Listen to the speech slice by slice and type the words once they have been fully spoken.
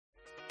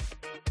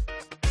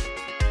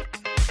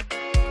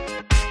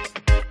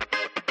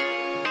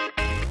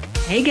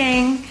Hey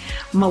gang,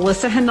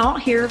 Melissa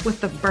Hinault here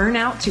with the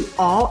Burnout to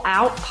All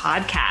Out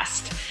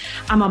podcast.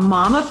 I'm a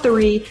mom of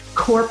three,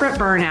 corporate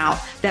burnout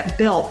that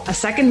built a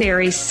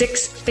secondary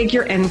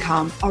 6-figure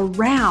income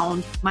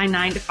around my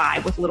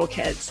 9-to-5 with little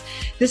kids.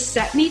 This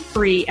set me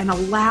free and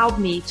allowed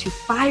me to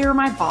fire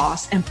my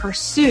boss and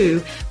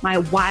pursue my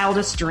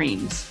wildest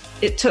dreams.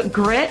 It took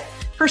grit,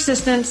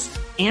 persistence,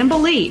 and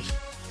belief.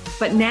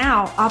 But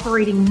now,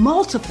 operating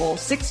multiple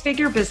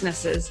 6-figure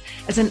businesses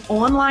as an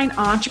online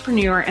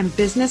entrepreneur and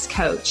business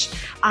coach,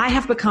 I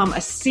have become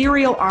a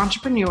serial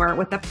entrepreneur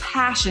with a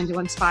passion to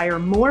inspire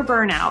more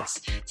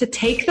burnouts to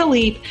take the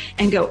leap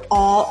and go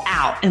all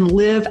out and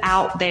live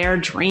out their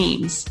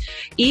dreams.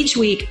 Each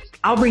week,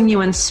 I'll bring you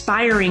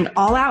inspiring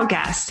all-out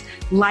guests,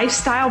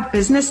 lifestyle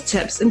business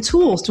tips, and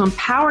tools to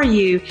empower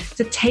you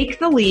to take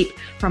the leap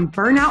from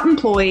burnout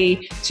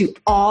employee to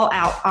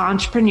all-out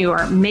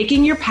entrepreneur,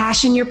 making your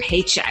passion your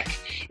paycheck.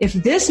 If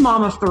this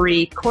mom of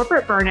three,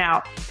 corporate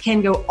burnout,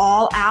 can go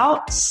all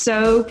out,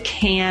 so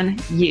can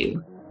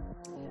you.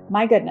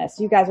 My goodness,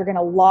 you guys are going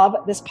to love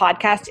this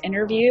podcast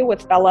interview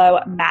with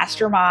fellow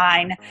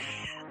mastermind,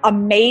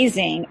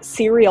 amazing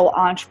serial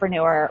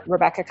entrepreneur,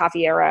 Rebecca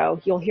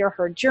Cafiero. You'll hear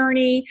her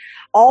journey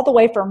all the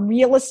way from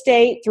real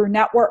estate through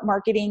network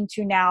marketing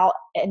to now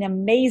an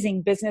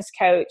amazing business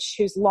coach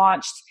who's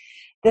launched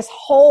this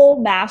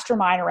whole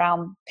mastermind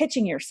around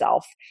pitching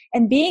yourself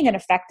and being an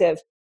effective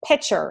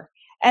pitcher.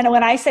 And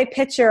when I say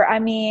pitcher, I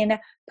mean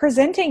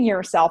presenting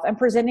yourself and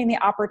presenting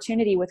the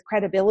opportunity with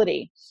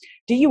credibility.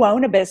 Do you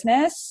own a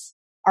business?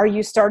 Are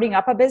you starting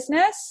up a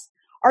business?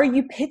 Are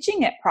you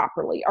pitching it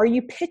properly? Are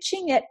you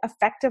pitching it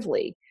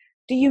effectively?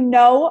 Do you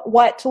know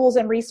what tools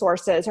and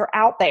resources are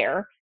out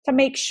there to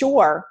make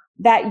sure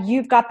that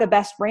you've got the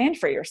best brand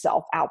for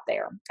yourself out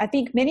there? I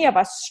think many of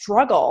us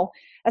struggle,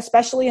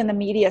 especially in the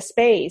media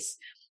space,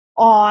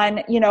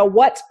 on,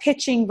 what's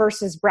pitching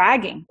versus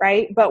bragging,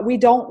 right? But we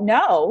don't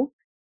know.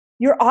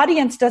 Your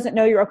audience doesn't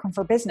know you're open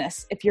for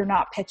business if you're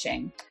not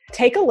pitching.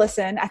 Take a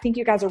listen. I think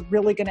you guys are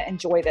really going to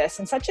enjoy this,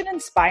 and such an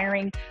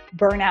inspiring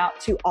burnout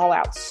to all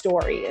out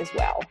story as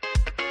well.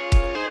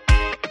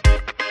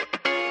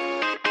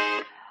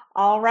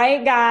 All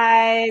right,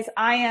 guys,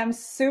 I am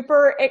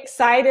super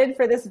excited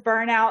for this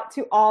burnout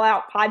to all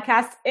out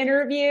podcast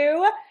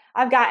interview.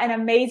 I've got an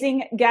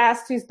amazing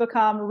guest who's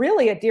become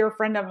really a dear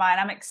friend of mine.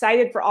 I'm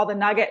excited for all the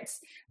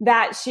nuggets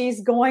that she's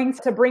going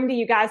to bring to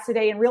you guys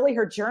today and really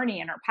her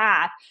journey and her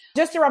path.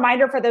 Just a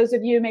reminder for those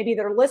of you maybe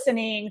that are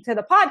listening to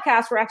the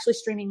podcast, we're actually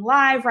streaming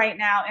live right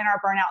now in our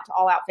Burnout to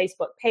All Out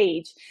Facebook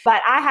page.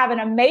 But I have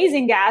an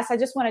amazing guest. I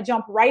just want to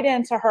jump right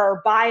into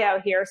her bio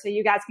here so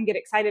you guys can get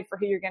excited for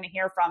who you're going to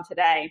hear from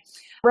today.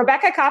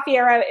 Rebecca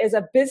Cafiero is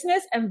a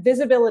business and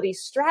visibility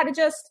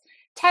strategist,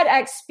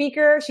 TEDx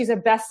speaker. She's a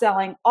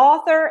best-selling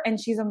author, and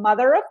she's a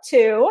mother of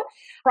two.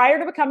 Prior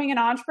to becoming an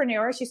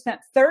entrepreneur, she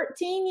spent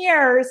 13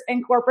 years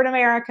in corporate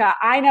America.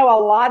 I know a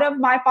lot of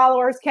my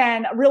followers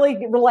can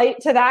really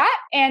relate to that.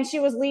 And she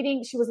was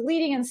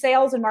leading in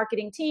sales and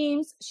marketing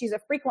teams. She's a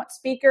frequent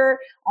speaker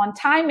on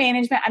time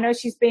management. I know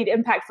she's made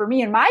impact for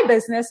me in my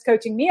business,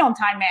 coaching me on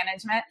time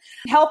management,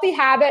 healthy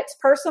habits,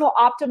 personal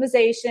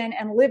optimization,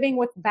 and living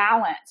with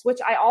balance, which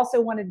I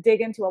also want to dig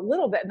into a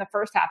little bit in the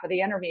first half of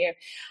the interview.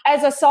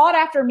 As a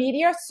sought-after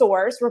media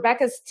source,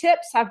 Rebecca's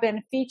tips have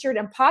been featured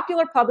in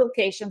popular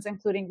publications,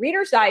 including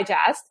Reader's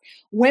Digest,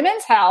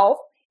 Women's Health,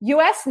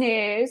 U.S.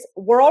 News,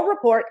 World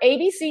Report,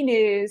 ABC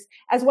News,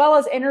 as well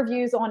as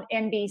interviews on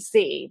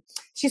NBC.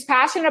 She's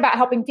passionate about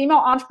helping female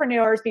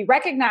entrepreneurs be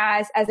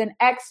recognized as an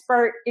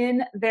expert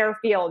in their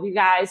field, you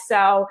guys.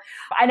 So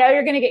I know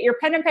you're going to get your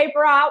pen and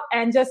paper out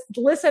and just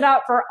listen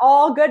up for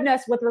all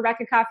goodness with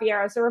Rebecca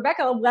Cafiero. So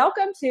Rebecca,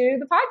 welcome to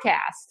the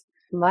podcast.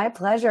 My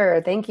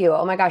pleasure. Thank you.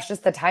 Oh my gosh,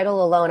 just the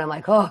title alone, I'm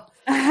like,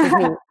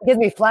 gives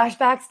me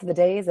flashbacks to the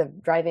days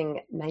of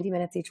driving 90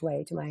 minutes each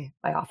way to my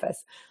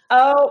office.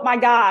 Oh my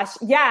gosh.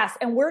 Yes.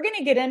 And we're going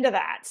to get into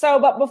that. So,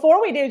 but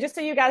before we do, just so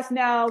you guys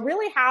know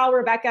really how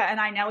Rebecca and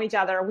I know each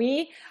other,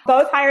 we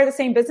both hire the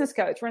same business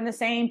coach. We're in the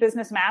same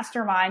business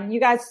mastermind.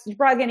 You're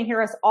probably going to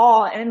hear us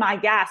all and my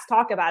guests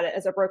talk about it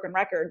as a broken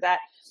record that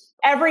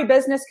every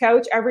business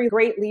coach, every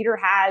great leader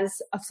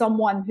has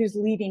someone who's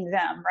leading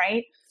them,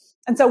 right?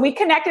 And so we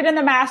connected in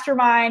the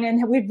mastermind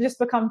and we've just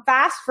become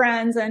fast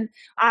friends. And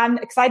I'm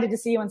excited to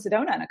see you in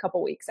Sedona in a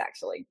couple weeks,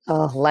 actually.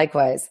 Oh,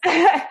 likewise.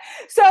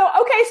 So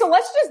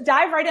let's just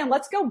dive right in.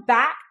 Let's go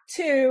back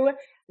to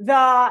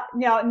the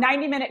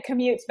 90-minute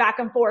commutes back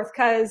and forth,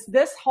 because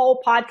this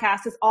whole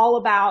podcast is all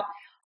about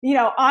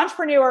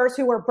entrepreneurs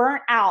who were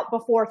burnt out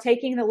before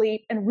taking the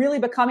leap and really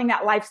becoming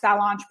that lifestyle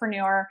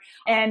entrepreneur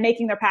and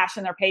making their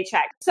passion their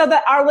paycheck. So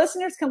that our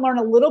listeners can learn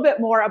a little bit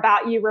more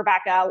about you,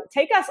 Rebecca.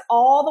 Take us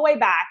all the way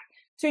back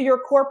to your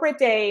corporate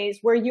days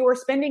where you were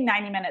spending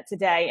 90 minutes a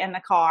day in the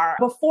car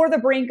before the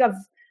brink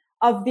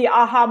of the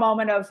aha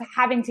moment of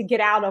having to get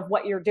out of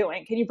what you're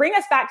doing. Can you bring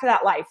us back to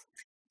that life?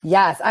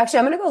 Yes. Actually,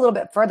 I'm going to go a little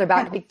bit further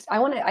back.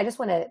 I just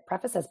want to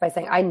preface this by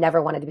saying I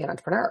never wanted to be an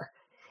entrepreneur.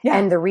 Yeah.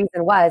 And the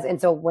reason was,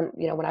 and so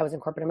when I was in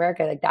corporate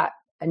America, like that,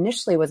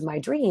 initially was my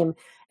dream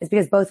is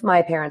because both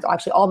my parents,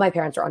 actually all my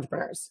parents are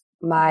entrepreneurs.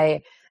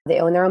 They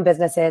own their own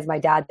businesses. My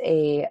dad's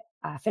a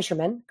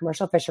fisherman,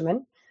 commercial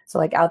fisherman. So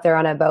like out there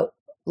on a boat,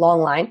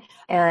 long line.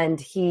 And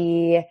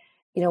he,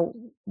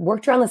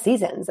 worked around the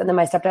seasons. And then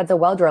my stepdad's a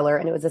well driller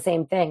and it was the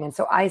same thing. And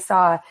so I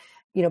saw,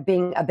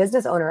 being a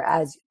business owner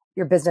as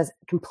your business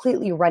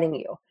completely running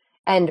you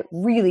and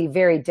really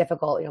very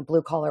difficult,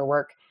 blue collar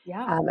work.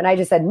 Yeah. And I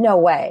just said, no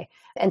way.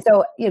 And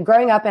so,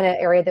 growing up in an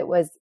area that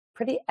was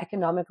pretty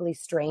economically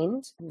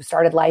strained,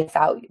 started life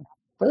out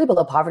really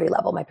below poverty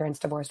level. My parents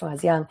divorced when I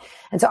was young.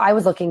 And so I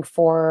was looking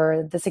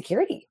for the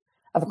security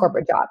of a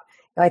corporate job.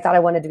 I thought I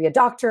wanted to be a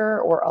doctor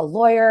or a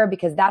lawyer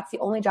because that's the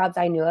only jobs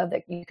I knew of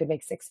that you could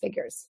make six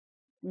figures.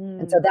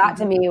 And so that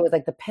to me was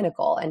like the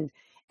pinnacle.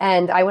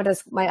 And I went to,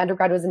 my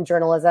undergrad was in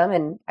journalism,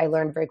 and I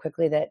learned very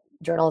quickly that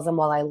journalism,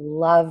 while I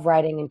love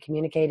writing and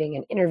communicating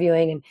and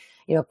interviewing and,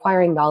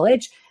 acquiring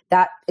knowledge,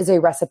 that is a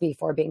recipe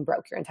for being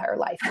broke your entire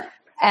life.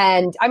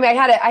 And I mean, I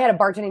had a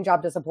bartending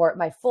job to support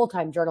my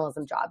full-time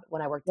journalism job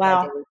when I worked at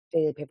my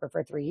daily paper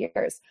for 3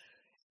 years.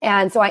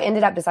 And so I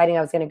ended up deciding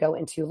I was going to go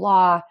into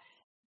law,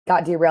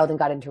 got derailed and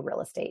got into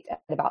real estate at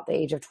about the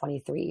age of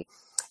 23.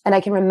 And I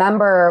can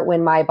remember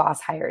when my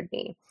boss hired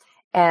me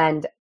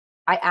and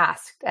I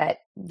asked at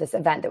this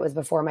event that was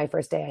before my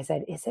first day, I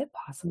said, is it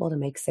possible to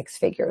make six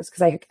figures?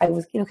 Because I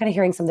was, kind of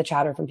hearing some of the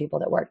chatter from people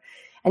that worked.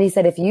 And he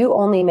said, if you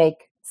only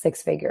make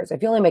six figures,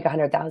 if you only make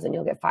 100,000,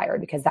 you'll get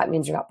fired because that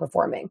means you're not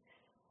performing.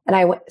 And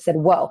I said,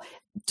 whoa,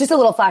 just a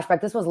little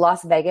flashback. This was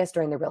Las Vegas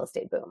during the real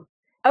estate boom.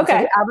 Okay.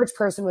 So the average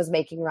person was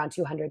making around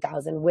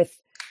 200,000 with,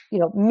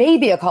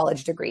 maybe a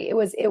college degree. It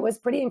was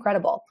pretty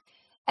incredible.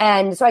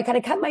 And so I kind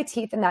of cut my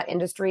teeth in that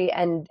industry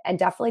and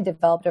definitely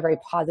developed a very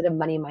positive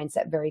money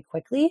mindset very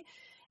quickly.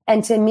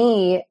 And to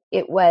me,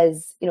 it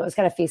was, it was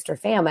kind of feast or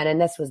famine. And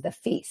this was the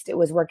feast. It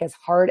was work as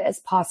hard as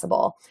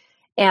possible.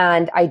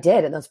 And I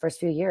did in those first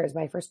few years.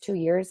 My first 2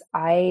 years,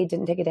 I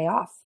didn't take a day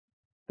off.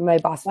 My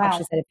boss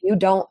actually said, if you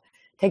don't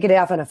take a day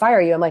off, I'm going to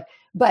fire you. I'm like,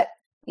 but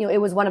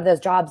it was one of those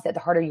jobs that the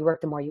harder you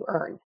work, the more you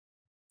earn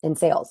in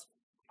sales.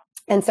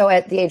 And so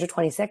at the age of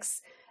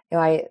 26,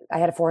 I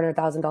had a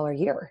 $400,000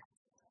 year.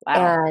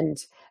 Wow. And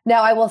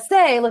now I will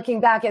say, looking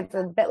back, it's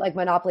a bit like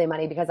Monopoly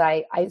money because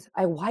I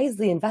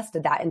wisely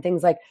invested that in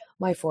things like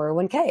my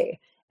 401k.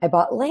 I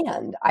bought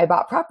land, I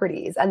bought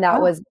properties, and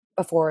that was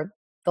before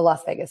the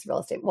Las Vegas real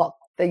estate,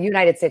 the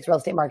United States real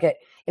estate market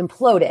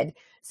imploded.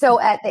 So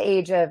at the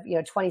age of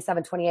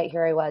 27, 28,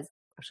 here I was.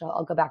 Actually,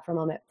 I'll go back for a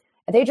moment.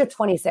 At the age of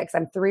 26,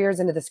 I'm 3 years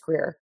into this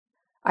career.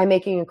 I'm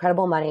making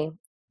incredible money.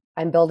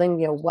 I'm building,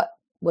 what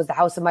was the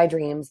house of my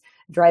dreams,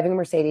 driving a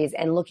Mercedes,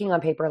 and looking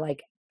on paper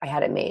like I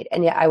had it made.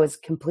 And yet I was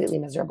completely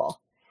miserable.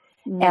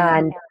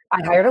 And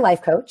I hired a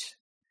life coach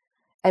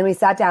and we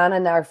sat down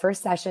in our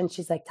first session.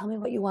 She's like, tell me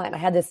what you want. And I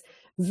had this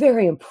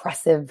very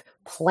impressive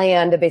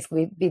plan to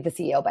basically be the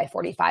CEO by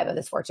 45 of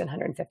this Fortune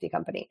 150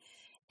 company.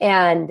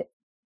 And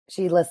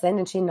she listened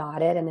and she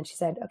nodded. And then she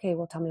said, okay,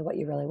 well, tell me what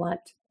you really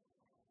want.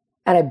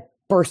 And I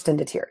burst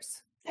into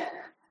tears.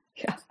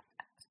 Yeah.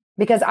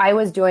 Because I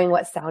was doing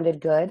what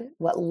sounded good,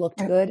 what looked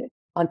good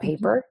on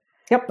paper.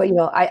 Yep. But,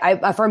 I'm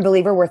a firm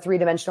believer we're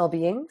three-dimensional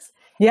beings.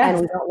 Yeah.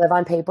 And we don't live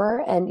on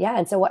paper.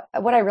 And so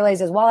what I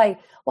realized is while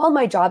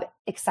my job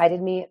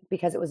excited me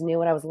because it was new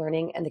and I was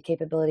learning and the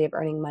capability of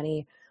earning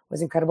money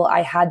was incredible,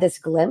 I had this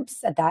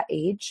glimpse at that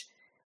age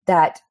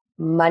that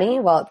money,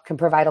 while it can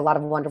provide a lot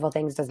of wonderful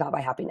things, does not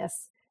buy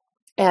happiness.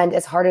 And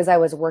as hard as I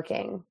was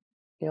working,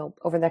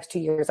 over the next 2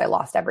 years, I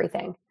lost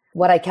everything.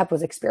 What I kept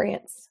was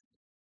experience.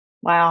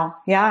 Wow.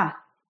 Yeah.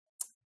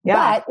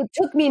 Yeah. But it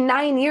took me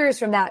 9 years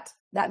from that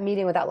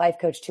meeting with that life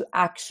coach to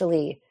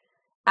actually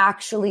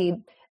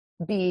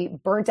be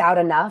burnt out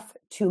enough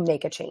to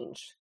make a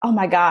change. Oh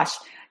my gosh.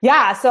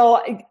 Yeah.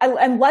 So,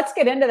 and let's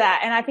get into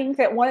that. And I think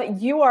that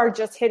you are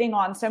just hitting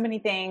on so many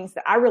things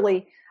that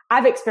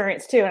I've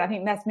experienced too. And I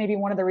think that's maybe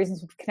one of the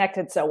reasons we've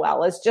connected so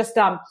well is just,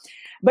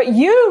 but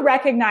you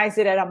recognized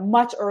it at a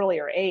much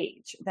earlier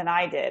age than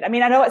I did. I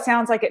mean, I know it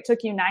sounds like it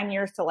took you 9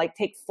 years to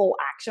take full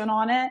action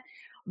on it.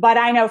 But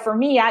I know for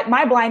me,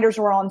 my blinders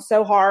were on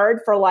so hard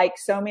for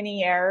so many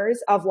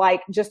years of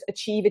just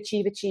achieve,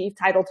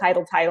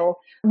 title,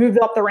 move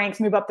up the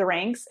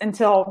ranks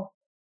until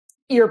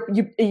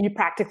you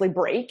practically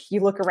break.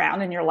 You look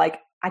around and you're like,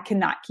 I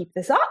cannot keep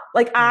this up.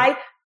 I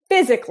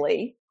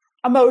physically,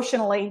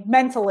 emotionally,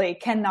 mentally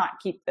cannot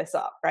keep this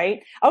up.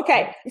 Right.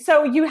 Okay.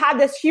 So you had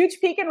this huge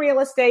peak in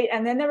real estate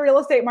and then the real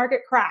estate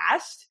market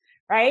crashed.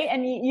 Right.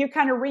 And you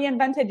kind of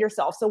reinvented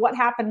yourself. So what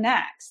happened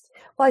next?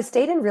 Well, I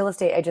stayed in real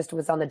estate. I just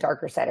was on the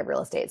darker side of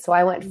real estate. So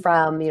I went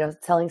from,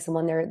 selling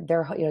someone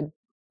their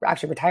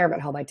actually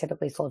retirement home. I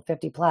typically sold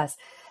 50 plus,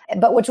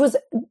 but which was,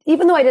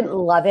 even though I didn't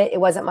love it,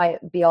 it wasn't my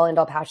be all end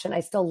all passion.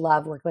 I still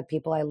loved working with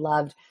people. I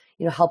loved,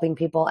 helping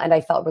people. And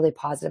I felt really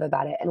positive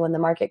about it. And when the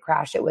market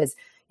crashed, it was,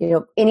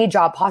 any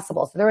job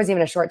possible. So there was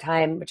even a short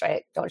time, which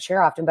I don't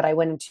share often, but I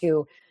went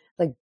into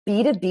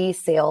B2B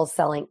sales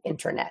selling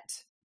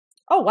internet.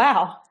 Oh,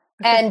 wow.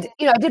 And,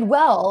 I did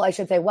well, I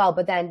should say well,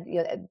 but then,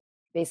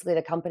 basically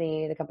the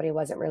company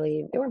wasn't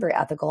really, they weren't very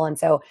ethical. And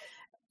so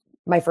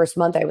my first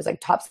month I was like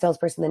top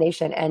salesperson in the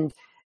nation,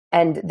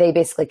 and they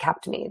basically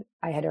capped me.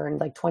 I had earned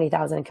like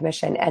 20,000 in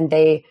commission, and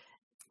they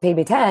paid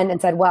me 10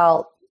 and said,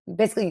 well,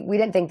 basically we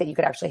didn't think that you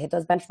could actually hit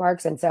those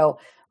benchmarks. And so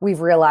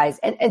we've realized,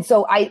 but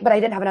I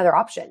didn't have another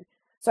option.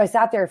 So I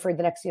sat there for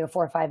the next, 4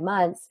 or 5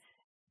 months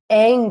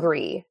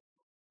angry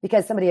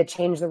because somebody had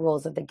changed the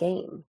rules of the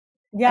game.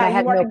 Yeah. And I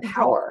had no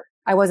power.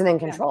 I wasn't in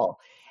control.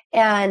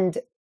 Yeah. And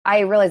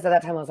I realized at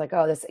that time, I was like,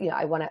 oh, this,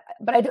 I want to,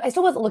 but I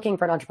still wasn't looking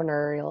for an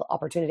entrepreneurial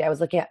opportunity. I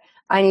was looking at,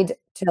 I need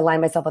to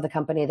align myself with a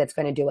company that's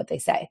going to do what they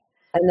say.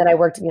 And then I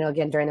worked,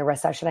 again, during the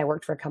recession, I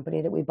worked for a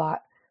company that we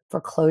bought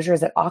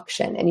foreclosures at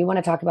auction. And you want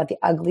to talk about the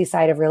ugly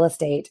side of real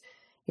estate,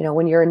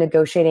 when you're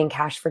negotiating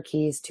cash for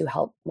keys to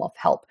help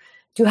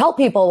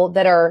people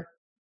that are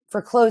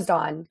foreclosed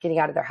on getting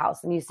out of their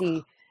house. And you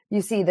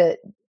see that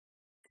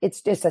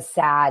it's just a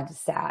sad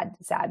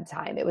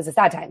time. It was a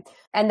sad time.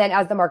 And then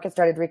as the market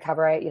started to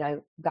recover, I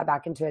got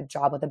back into a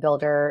job with a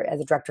builder as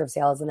a director of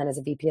sales and then as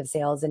a VP of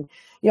sales. And,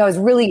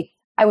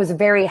 I was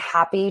very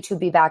happy to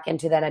be back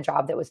into then a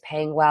job that was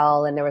paying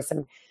well. And there was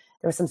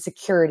some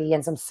security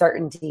and some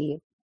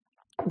certainty.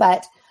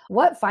 But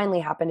what finally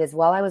happened is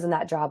while I was in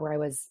that job where I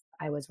was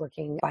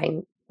working,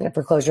 buying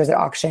foreclosures at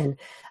auction,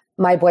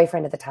 my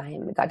boyfriend at the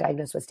time got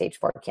diagnosed with stage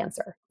 4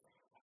 cancer.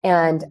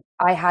 And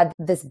I had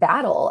this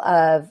battle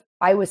of,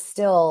 I was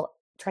still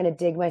trying to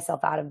dig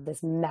myself out of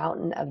this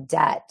mountain of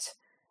debt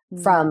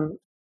from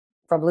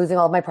losing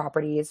all of my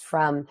properties,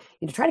 from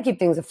trying to keep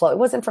things afloat. It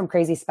wasn't from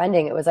crazy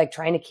spending. It was like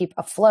trying to keep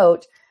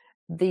afloat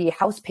the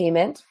house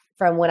payment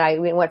from when I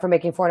went from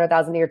making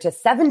 $400,000 a year to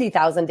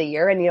 $70,000 a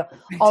year, and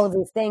all of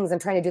these things,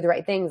 and trying to do the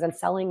right things, and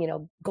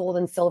selling gold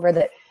and silver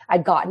that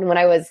I'd gotten when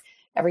I was,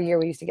 every year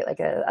we used to get like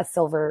a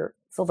silver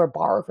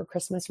bar for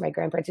Christmas for my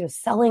grandparents.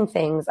 Selling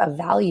things of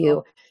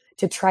value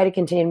to try to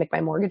continue to make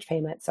my mortgage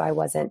payment. So I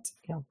wasn't,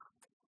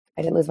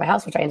 I didn't lose my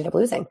house, which I ended up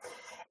losing.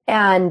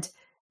 And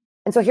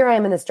so here I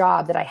am in this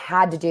job that I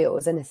had to do. It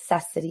was a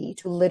necessity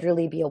to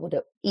literally be able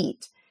to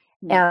eat.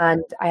 Mm-hmm.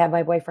 And I have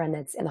my boyfriend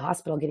that's in the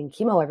hospital getting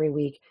chemo every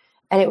week.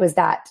 And it was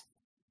that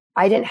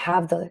I didn't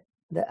have the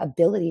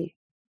ability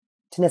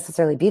to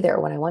necessarily be there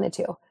when I wanted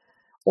to,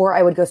 or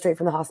I would go straight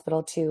from the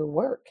hospital to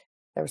work.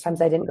 There was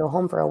times I didn't go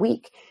home for a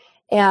week.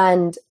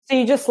 And so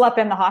you just slept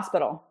in the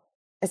hospital?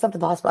 I slept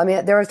in the hospital. I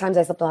mean, there was times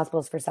I slept in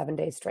hospitals for 7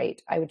 days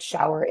straight. I would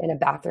shower in a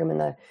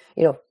bathroom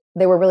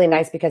they were really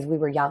nice because we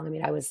were young. I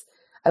mean, I was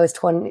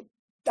 20,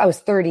 I was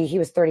 30, he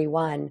was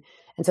 31.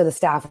 And so the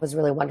staff was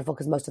really wonderful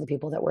because most of the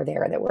people that were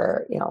there that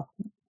were,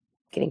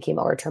 getting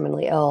chemo or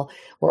terminally ill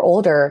were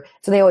older.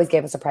 So they always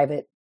gave us a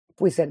private,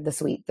 we said the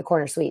suite, the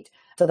corner suite,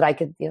 so that I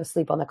could,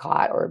 sleep on the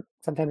cot or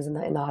sometimes in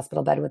the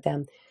hospital bed with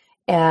them.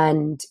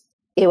 And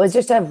it was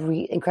just a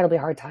incredibly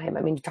hard time.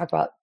 I mean, you talk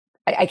about,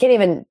 I can't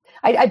even,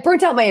 I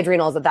burnt out my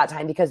adrenals at that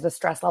time because the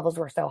stress levels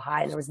were so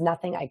high and there was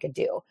nothing I could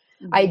do.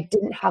 Mm-hmm. I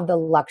didn't have the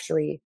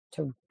luxury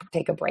to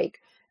take a break.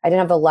 I didn't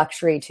have the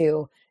luxury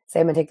to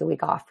say, I'm going to take the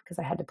week off because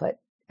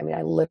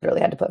I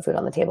literally had to put food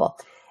on the table.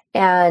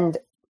 And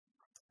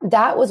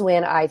that was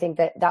when I think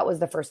that was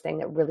the first thing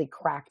that really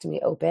cracked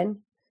me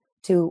open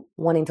to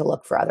wanting to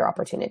look for other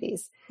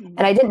opportunities. Mm-hmm.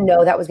 And I didn't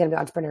know that was going to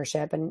be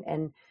entrepreneurship.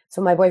 And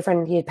so my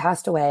boyfriend, he had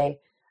passed away,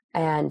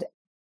 and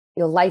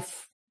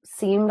life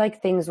seemed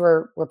like things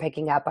were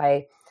picking up.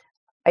 I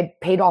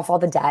paid off all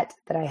the debt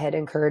that I had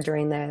incurred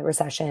during the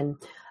recession.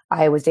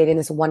 I was dating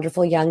this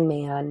wonderful young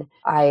man.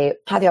 I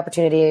had the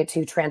opportunity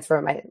to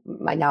transfer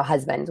my now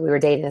husband. We were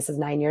dating, this is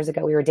 9 years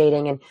ago. We were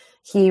dating, and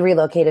he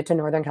relocated to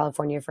Northern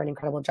California for an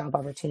incredible job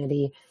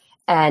opportunity.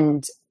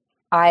 And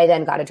I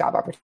then got a job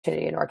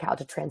opportunity in NorCal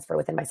to transfer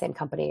within my same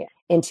company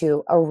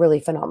into a really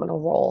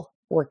phenomenal role,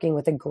 working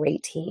with a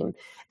great team.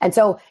 And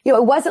so,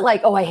 it wasn't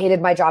like, oh, I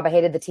hated my job, I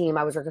hated the team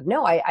I was working with.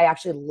 No, I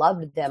actually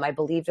loved them. I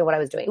believed in what I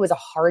was doing. It was a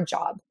hard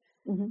job.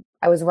 Mm-hmm.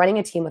 I was running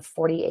a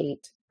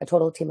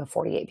total team of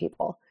 48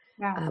 people.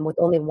 Yeah. With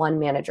only one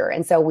manager.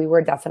 And so we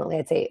were definitely,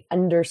 I'd say,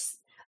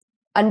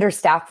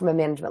 understaffed from a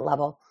management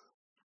level.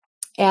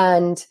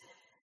 And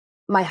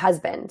my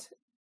husband,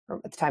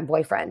 or at the time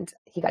boyfriend,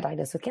 he got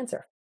diagnosed with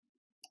cancer.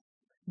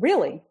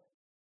 Really?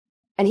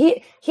 And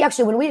he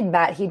actually, when we had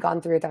met, he'd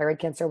gone through thyroid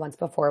cancer once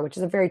before, which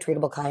is a very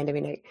treatable kind. I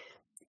mean,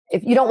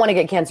 if you don't want to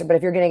get cancer, but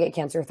if you're going to get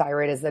cancer,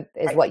 thyroid is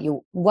right.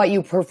 what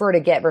you prefer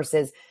to get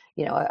versus,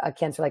 a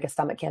cancer like a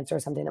stomach cancer or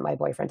something that my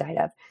boyfriend died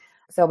of.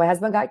 So my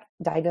husband got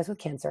diagnosed with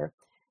cancer.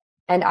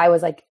 And I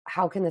was like,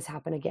 how can this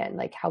happen again?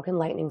 Like, how can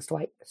lightning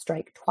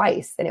strike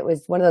twice? And it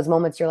was one of those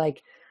moments you're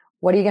like,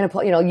 what are you going to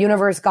put,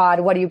 universe,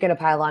 God, what are you going to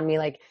pile on me?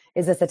 Like,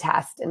 is this a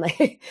test? And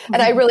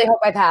and I really hope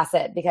I pass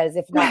it, because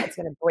if not, it's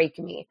going to break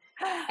me.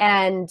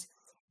 And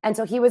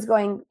so he was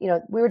going,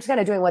 we were just kind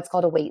of doing what's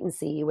called a wait and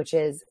see, which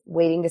is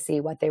waiting to see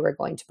what they were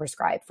going to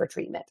prescribe for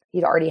treatment.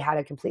 He'd already had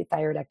a complete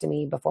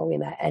thyroidectomy before we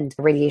met and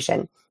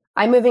radiation.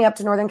 I'm moving up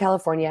to Northern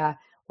California.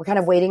 We're kind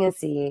of waiting and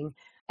seeing.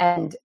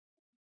 And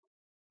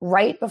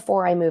right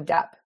before I moved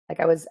up, like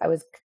I was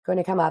going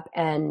to come up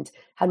and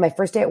had my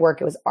first day at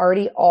work. It was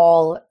already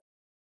all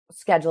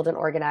scheduled and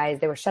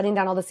organized. They were shutting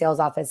down all the sales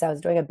office. I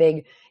was doing a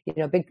big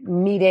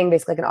meeting,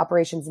 basically like an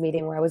operations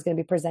meeting where I was going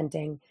to be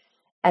presenting.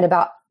 And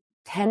about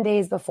 10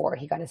 days before,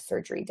 he got his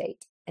surgery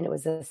date. And it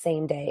was the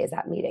same day as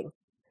that meeting.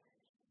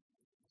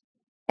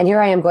 And here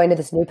I am going to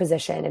this new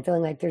position and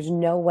feeling like there's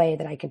no way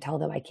that I can tell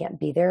them I can't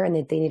be there and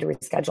that they need to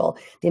reschedule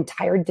the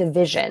entire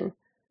division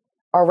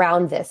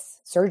around this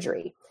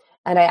surgery.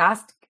 And I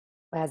asked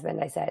my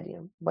husband, I said,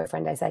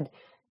 boyfriend, I said,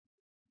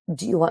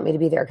 do you want me to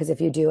be there? Because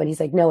if you do, and he's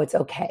like, no, it's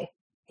okay.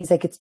 He's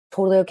like, it's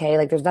totally okay.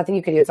 Like, there's nothing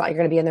you can do. It's not, you're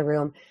going to be in the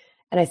room.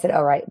 And I said,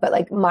 all right. But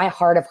like my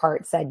heart of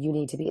hearts said, you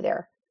need to be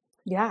there.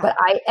 Yeah.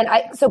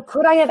 But so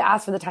could I have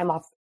asked for the time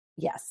off?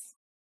 Yes.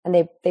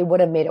 And they would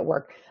have made it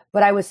work.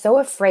 But I was so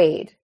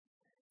afraid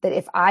that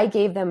if I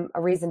gave them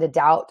a reason to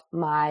doubt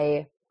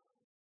my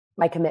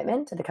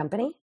commitment to the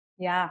company,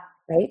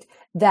 right,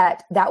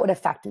 that would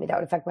affect me. That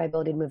would affect my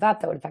ability to move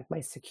up. That would affect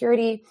my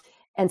security.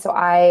 And so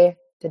I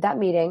did that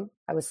meeting.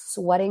 I was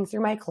sweating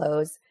through my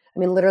clothes. I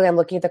mean, literally, I'm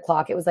looking at the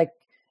clock. It was like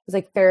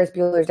Ferris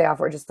Bueller's Day Off,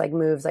 where it just like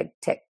moves like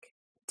tick,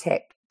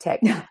 tick, tick.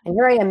 And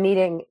here I am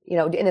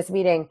in this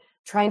meeting,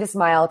 trying to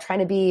smile, trying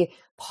to be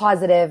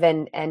positive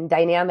and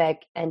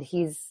dynamic, and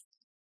he's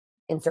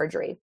in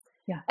surgery.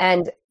 Yeah.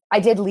 And I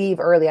did leave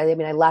early.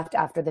 I left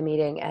after the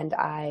meeting and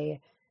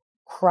I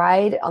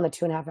cried on the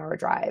 2.5-hour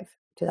drive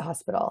to the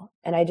hospital.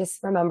 And I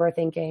just remember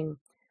thinking,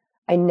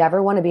 I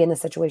never want to be in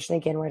this situation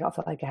again where I don't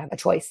feel like I have a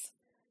choice.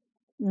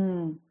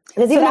 So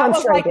that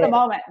was like the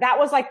moment. That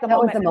was like the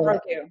moment that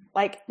broke you.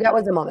 Like, that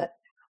was the moment.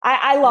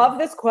 I love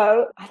this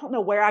quote. I don't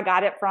know where I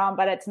got it from,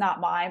 but it's not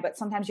mine. But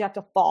sometimes you have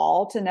to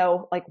fall to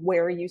know like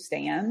where you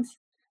stand.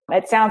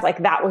 It sounds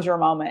like that was your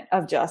moment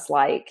of just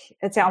like,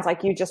 it sounds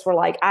like you just were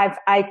like,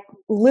 I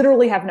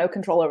literally have no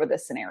control over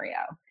this scenario.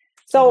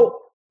 So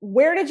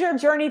where did your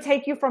journey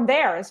take you from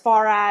there as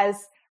far as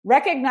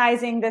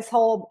recognizing this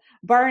whole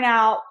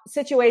burnout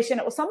situation?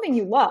 It was something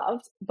you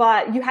loved,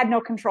 but you had no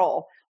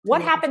control.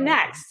 What happened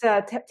next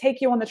to take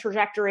you on the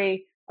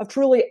trajectory of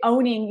truly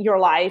owning your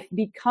life,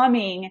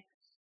 becoming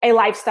a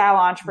lifestyle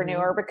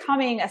entrepreneur,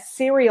 becoming a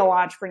serial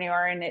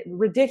entrepreneur, and a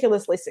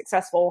ridiculously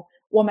successful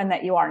woman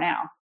that you are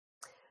now?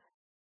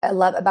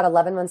 About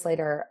 11 months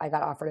later, I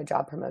got offered a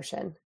job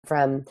promotion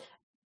from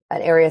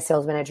an area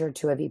sales manager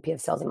to a VP of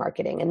sales and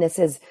marketing. And this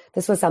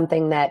was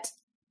something that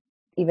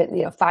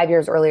even 5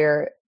 years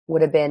earlier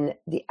would have been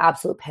the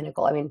absolute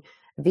pinnacle. I mean,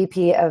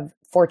 VP of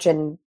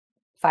Fortune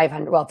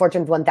 500,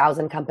 Fortune's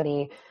 1000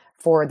 company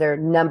for their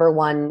number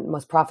one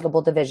most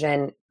profitable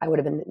division. I would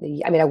have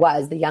been I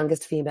was the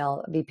youngest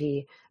female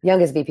VP,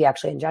 youngest VP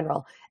actually in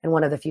general, and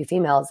one of the few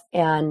females.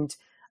 And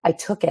I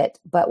took it,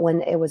 but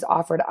when it was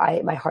offered,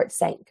 my heart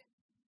sank.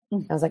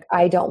 I was like,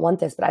 I don't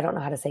want this, but I don't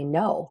know how to say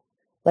no.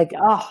 Like,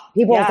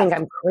 people will think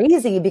I'm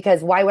crazy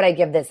because why would I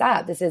give this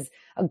up? This is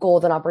a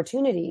golden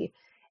opportunity.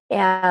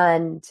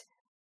 And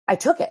I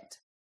took it,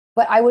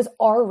 but I was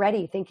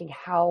already thinking,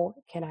 how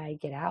can I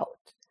get out?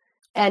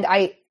 And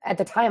I, at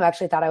the time,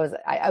 actually thought I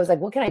was like,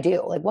 what can I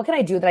do? Like, what can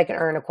I do that I can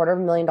earn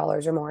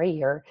 $250,000 or more a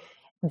year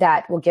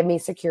that will give me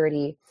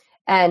security?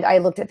 And I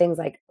looked at things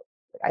like,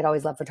 I'd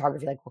always loved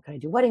photography. Like, well, could I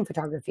do wedding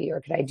photography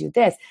or could I do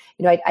this?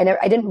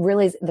 I didn't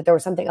realize that there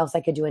was something else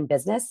I could do in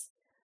business,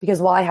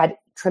 because while I had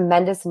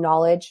tremendous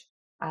knowledge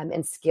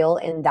and skill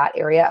in that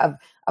area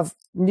of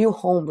new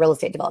home real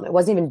estate development, it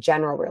wasn't even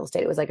general real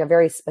estate. It was like a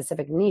very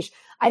specific niche.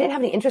 I didn't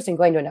have any interest in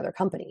going to another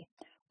company.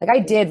 Like, I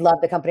did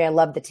love the company. I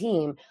loved the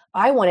team.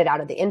 I wanted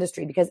out of the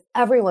industry because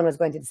everyone was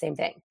going through the same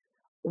thing.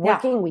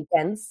 Working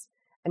weekends.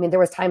 I mean, there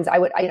was times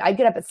I'd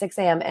get up at 6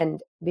 a.m.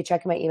 and be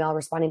checking my email,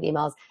 responding to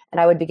emails,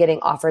 and I would be getting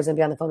offers and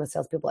be on the phone with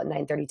salespeople at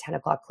 9:30, 10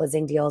 o'clock,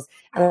 closing deals.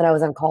 And then I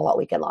was on call all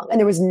weekend long. And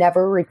there was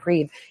never a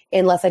reprieve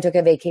unless I took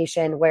a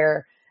vacation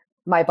where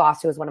my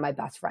boss, who was one of my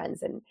best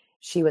friends, and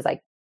she was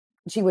like,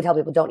 she would tell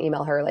people, don't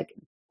email her, like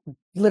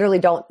literally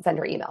don't send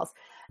her emails.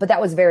 But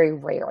that was very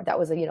rare. That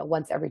was a,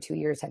 once every 2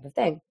 years type of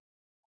thing.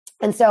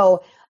 And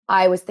so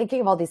I was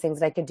thinking of all these things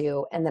that I could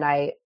do. And then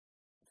I,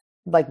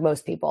 like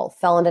most people,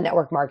 fell into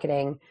network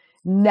marketing.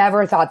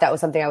 Never thought that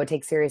was something I would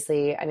take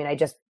seriously. I mean, I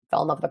just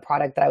fell in love with the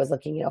product that I was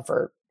looking,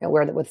 for,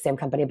 we're with the same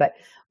company, but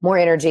more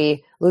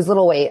energy, lose a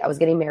little weight. I was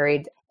getting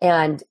married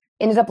and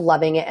ended up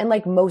loving it. And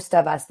like most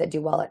of us that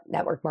do well at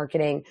network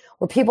marketing,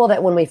 we're people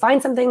that when we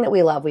find something that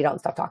we love, we don't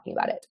stop talking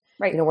about it.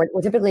 Right.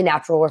 We're typically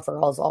natural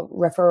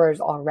referrers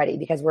already,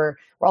 because we're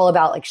all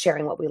about like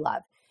sharing what we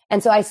love.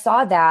 And so I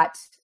saw that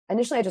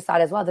initially. I just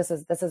thought as well, this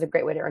is a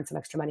great way to earn some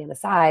extra money on the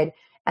side.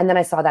 And then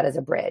I saw that as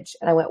a bridge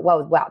and I went,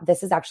 wow,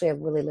 this is actually a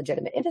really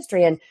legitimate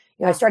industry. And,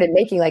 I started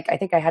making I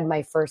think I had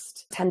my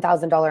first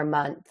 $10,000 a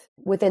month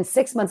within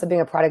 6 months of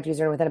being a product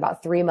user and within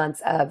about 3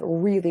 months of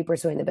really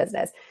pursuing the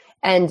business.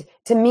 And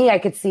to me, I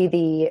could see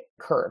the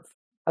curve.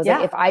 I was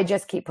like, if I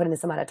just keep putting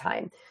this amount of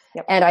time.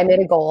 And I made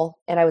a goal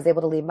and I was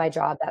able to leave my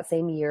job that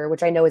same year,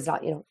 which I know is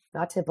not,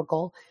 not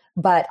typical,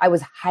 but I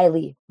was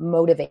highly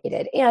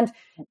motivated. And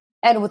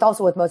with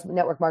most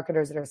network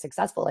marketers that are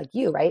successful like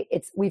you, right?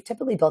 We've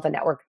typically built a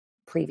network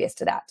previous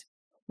to that.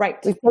 Right.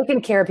 We've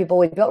taken care of people.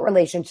 We've built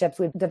relationships.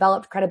 We've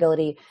developed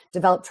credibility,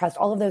 developed trust,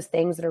 all of those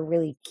things that are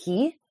really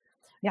key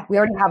Yeah. We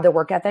already have the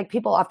work ethic.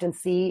 People often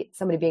see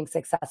somebody being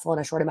successful in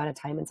a short amount of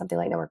time in something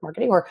like network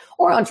marketing or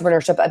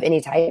entrepreneurship of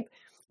any type.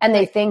 And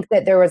they think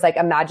that there was like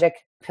a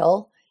magic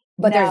pill,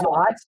 but there's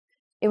not.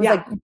 It was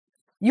like,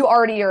 you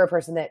already are a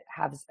person that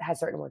has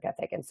certain work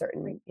ethic and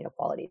certain,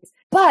 qualities.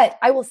 But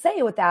I will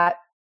say with that,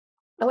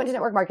 I went to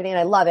network marketing and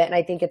I love it. And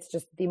I think it's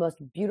just the most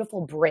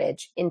beautiful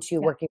bridge into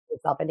working for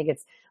yourself. I think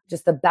it's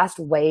just the best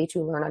way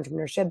to learn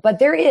entrepreneurship.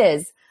 But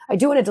I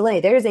do want to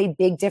delineate, there is a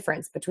big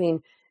difference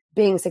between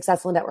being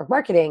successful in network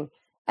marketing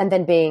and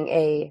then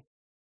being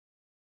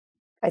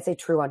I'd say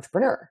true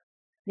entrepreneur.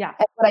 Yeah.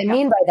 And what I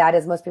mean by that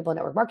is most people in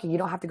network marketing, you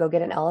don't have to go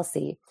get an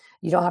LLC.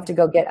 You don't have to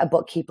go get a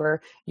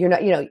bookkeeper. You're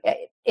not,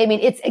 I mean,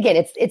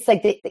 it's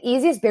like the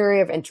easiest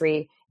barrier of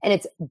entry, and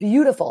it's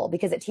beautiful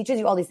because it teaches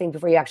you all these things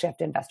before you actually have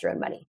to invest your own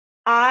money.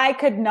 I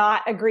could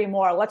not agree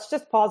more. Let's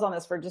just pause on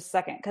this for just a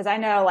second, because I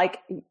know like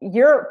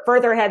you're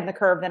further ahead in the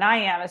curve than I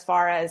am as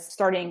far as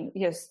starting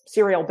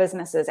serial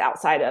businesses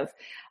outside of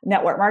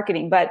network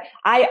marketing. But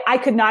I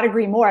could not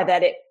agree more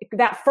that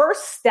that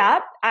first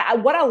step,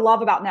 what I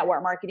love about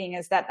network marketing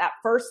is that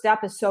first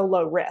step is so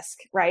low risk,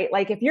 right?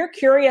 Like if you're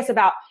curious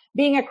about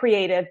being a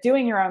creative,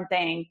 doing your own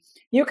thing,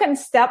 you can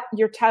step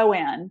your toe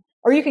in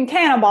or you can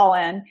cannonball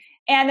in,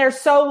 and they're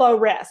so low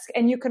risk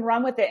and you can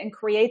run with it and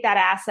create that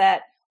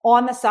asset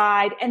on the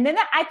side. And then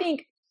I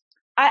think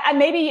I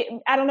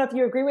don't know if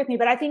you agree with me,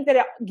 but I think that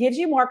it gives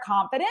you more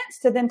confidence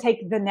to then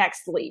take the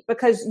next leap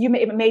because you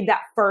made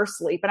that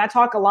first leap. And I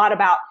talk a lot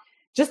about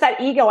just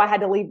that ego I had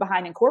to leave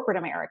behind in corporate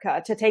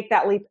America to take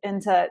that leap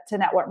into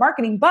network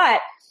marketing. But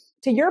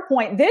to your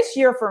point, this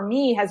year for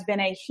me has been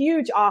a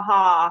huge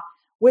aha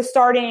with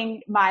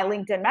starting my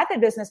LinkedIn Method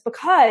business,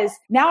 because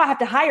now I have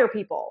to hire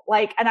people,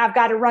 and I've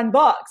got to run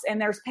books and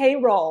there's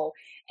payroll,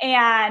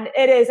 and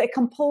it is a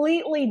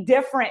completely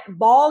different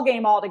ball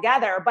game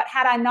altogether. But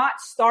had I not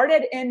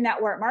started in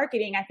network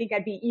marketing, I think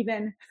I'd be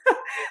even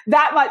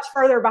that much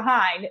further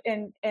behind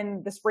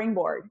in the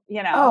springboard,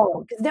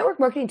 Oh, because network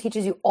marketing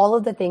teaches you all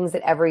of the things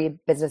that every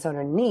business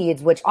owner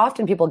needs, which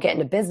often people get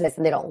into business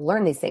and they don't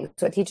learn these things.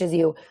 So it teaches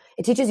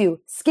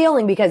you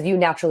scaling because you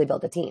naturally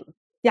build a team.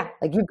 Yeah.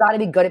 Like you've got to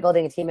be good at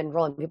building a team and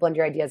rolling people into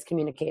your ideas,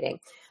 communicating,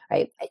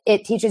 right?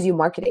 It teaches you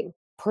marketing,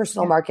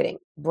 personal marketing,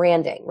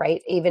 branding,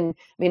 right?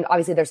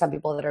 Obviously there's some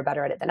people that are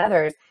better at it than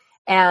others.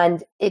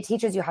 And it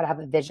teaches you how to have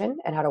a vision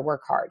and how to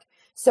work hard.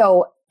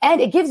 So,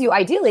 and it gives you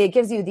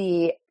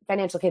the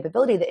financial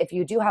capability that if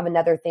you do have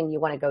another thing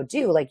you want to go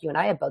do, like you and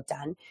I have both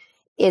done,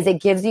 is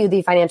it gives you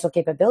the financial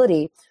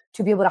capability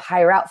to be able to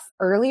hire out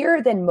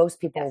earlier than most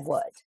people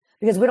would.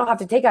 Because we don't have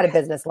to take out a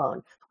business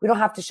loan. We don't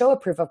have to show a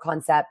proof of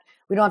concept.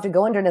 We don't have to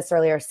go into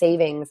necessarily our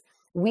savings.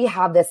 We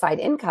have this side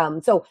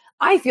income. So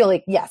I feel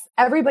like, yes,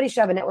 everybody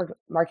should have a network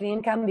marketing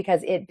income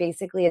because it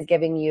basically is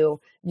giving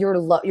you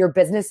your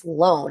business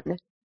loan.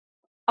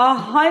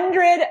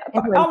 100.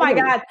 Oh my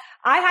God.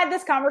 I had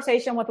this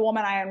conversation with a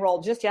woman I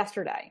enrolled just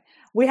yesterday.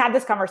 We had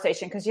this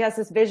conversation because she has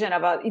this vision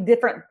of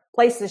different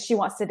places she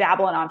wants to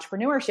dabble in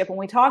entrepreneurship. And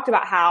we talked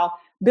about how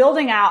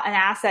building out an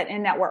asset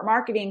in network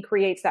marketing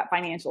creates that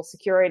financial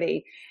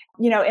security.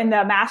 In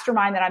the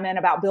mastermind that I'm in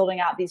about building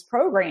out these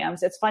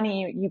programs, it's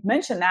funny you've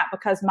mentioned that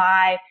because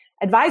my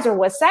advisor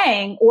was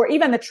saying, or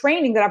even the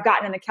training that I've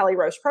gotten in the Kelly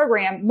Roche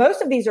program,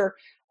 most of these are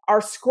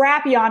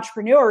scrappy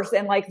entrepreneurs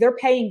and they're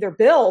paying their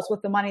bills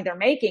with the money they're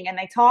making. And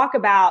they talk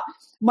about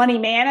money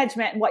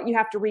management and what you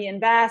have to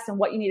reinvest and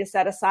what you need to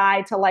set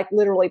aside to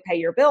literally pay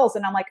your bills.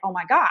 And I'm like, oh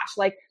my gosh,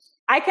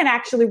 I can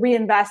actually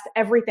reinvest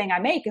everything I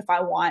make if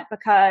I want,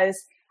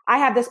 because I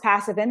have this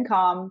passive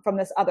income from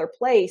this other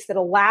place that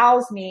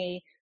allows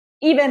me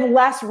even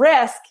less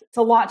risk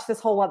to launch this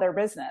whole other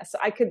business. So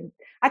I could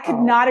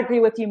not agree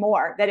with you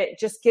more that it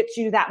just gets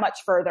you that much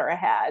further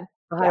ahead.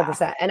 100%.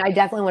 Yeah. And I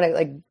definitely want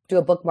to do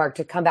a bookmark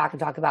to come back and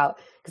talk about,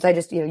 because I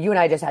just, you and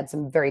I just had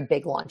some very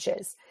big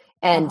launches.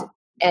 And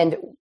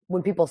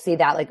when people see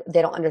that,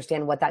 they don't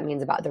understand what that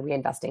means about the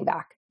reinvesting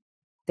back.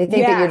 They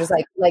think that you're just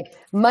like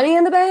money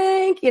in the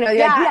bank, no,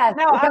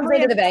 I've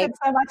into the bank.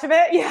 So much of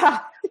it. Yeah.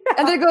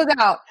 And then it goes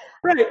out.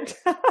 Right.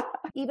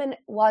 Even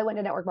while I went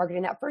to network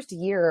marketing, that first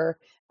year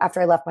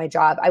after I left my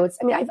job,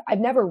 I've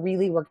never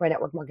really worked my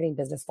network marketing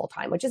business full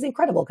time, which is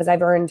incredible because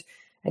I've earned,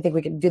 I think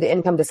we could do the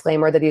income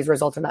disclaimer that these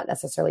results are not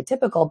necessarily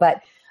typical,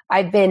 but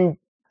I've been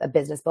a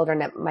business builder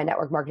in my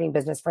network marketing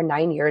business for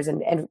 9 years.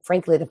 And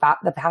frankly,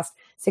 the past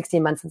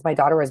 16 months since my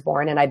daughter was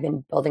born, and I've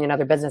been building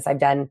another business I've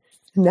done,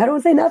 I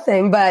don't say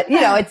nothing, but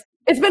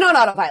it's been on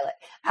autopilot.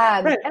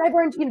 Right. And I've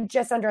earned,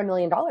 just under $1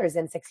 million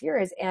in 6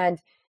 years. And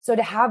so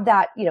to have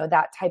that,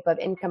 that type of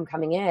income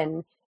coming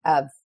in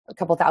of a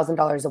couple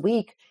 $1,000s a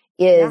week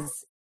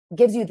gives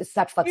you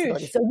such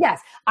flexibility. Huge. So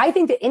yes, I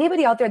think that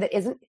anybody out there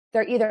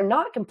they're either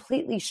not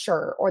completely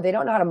sure or they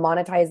don't know how to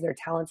monetize their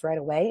talents right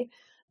away,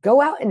 go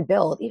out and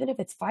build, even if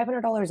it's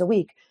 $500 a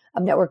week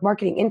of network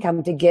marketing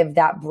income to give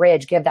that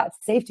bridge, give that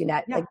safety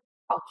net. Yeah.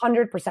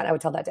 100%. I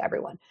would tell that to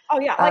everyone. Oh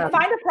yeah. Like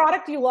find a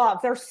product you love.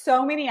 There's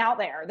so many out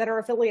there that are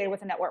affiliated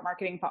with a network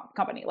marketing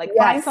company. Like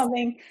find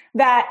something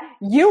that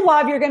you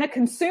love, you're going to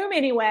consume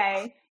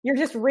anyway. You're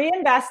just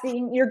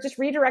reinvesting, you're just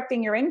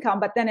redirecting your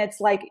income, but then it's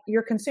like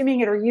you're consuming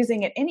it or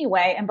using it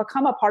anyway and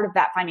become a part of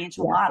that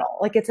financial model.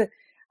 Like it's and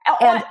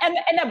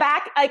the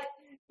back, like,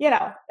 you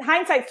know,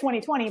 hindsight's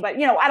 2020, but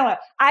you know, I don't know.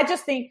 I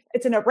just think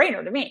it's a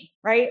no-brainer to me,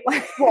 right?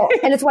 Well,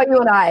 and it's why you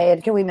and I,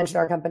 can we mention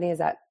our company? Is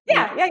that?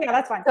 Yeah,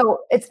 that's fine.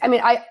 So it's, I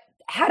mean,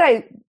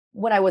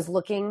 when I was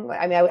looking,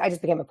 I mean, I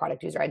just became a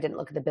product user. I didn't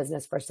look at the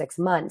business for 6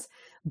 months,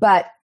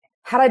 but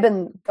had I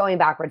been going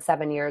backwards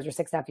 7 years or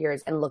 6.5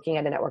 years and looking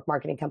at a network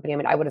marketing company, I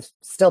mean, I would have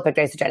still picked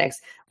Isagenix,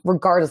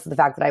 regardless of the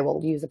fact that I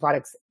will use the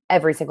products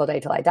every single day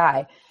till I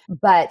die.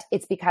 But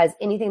it's because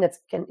anything that's,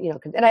 you know,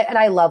 and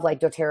I love like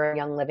doTERRA,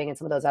 Young Living, and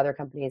some of those other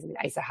companies. I mean,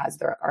 ISA has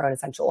our own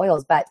essential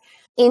oils, but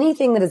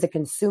anything that is a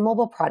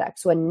consumable product,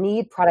 so a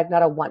need product,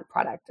 not a want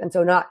product. And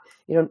so not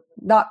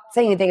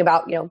saying anything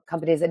about, you know,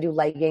 companies that do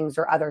leggings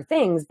or other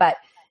things, but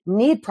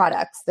need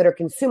products that are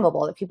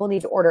consumable that people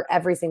need to order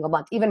every single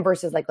month, even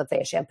versus like, let's say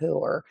a shampoo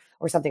or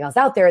something else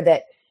out there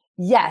that,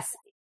 yes,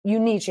 you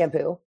need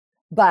shampoo,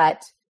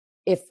 but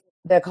if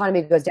the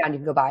economy goes down, you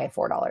can go buy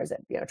 $4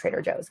 at, you know,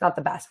 Trader Joe's. Not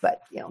the best,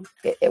 but you know,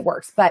 it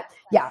works. But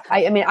yeah,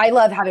 I mean, I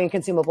love having a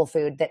consumable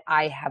food that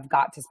I have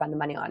got to spend the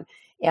money on,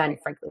 and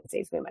frankly, it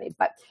saves me money.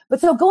 But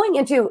so going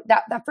into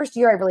that first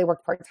year, I really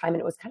worked part-time, and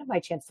it was kind of my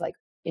chance to like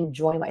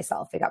enjoy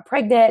myself. I got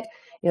pregnant,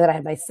 you know, that I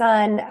had my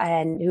son,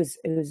 and who's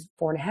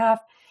 4.5.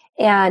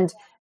 And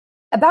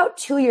about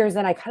 2 years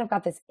in, I kind of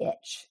got this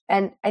itch.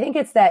 And I think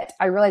it's that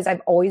I realized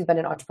I've always been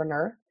an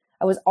entrepreneur.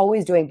 I was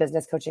always doing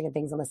business coaching and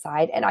things on the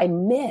side. And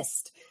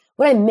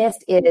what I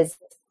missed is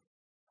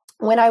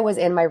when I was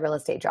in my real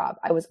estate job,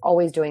 I was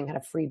always doing kind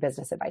of free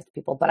business advice to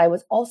people, but I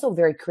was also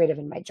very creative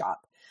in my job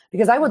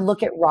because I would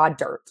look at raw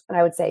dirt and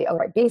I would say, all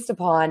right, based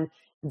upon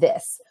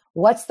this,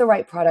 what's the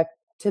right product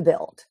to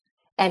build?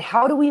 And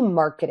how do we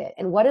market it?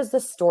 And what is the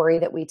story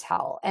that we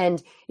tell?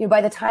 And, you know,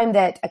 by the time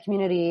that a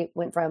community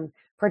went from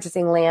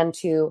purchasing land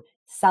to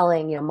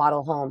selling, you know,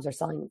 model homes or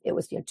selling, it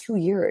was, you know, 2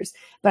 years.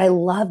 But I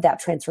love that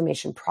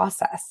transformation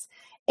process.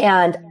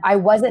 And I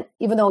wasn't,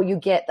 even though you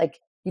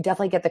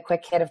definitely get the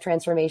quick hit of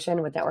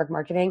transformation with network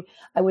marketing,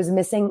 I was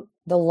missing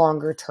the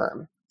longer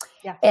term.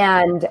 Yeah.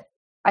 And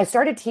I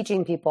started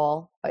teaching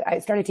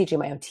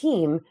my own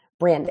team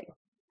branding.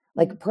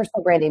 Like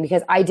personal branding,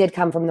 because I did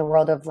come from the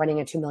world of running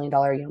a $2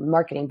 million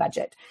marketing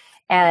budget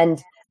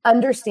and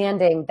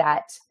understanding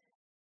that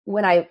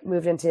when I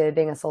moved into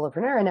being a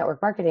solopreneur in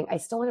network marketing, I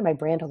still wanted my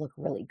brand to look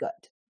really good.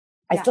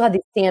 I still had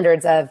these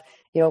standards of,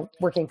 you know,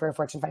 working for a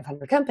Fortune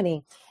 500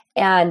 company,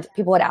 and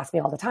people would ask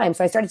me all the time.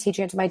 So I started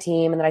teaching it to my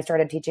team, and then I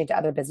started teaching it to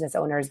other business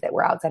owners that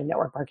were outside of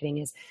network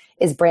marketing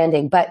is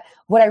branding. But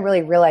what I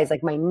really realized,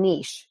 like my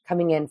niche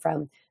coming in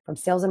from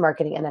sales and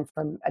marketing and then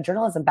from a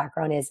journalism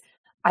background, is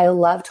I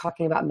love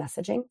talking about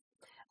messaging.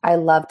 I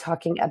love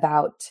talking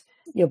about,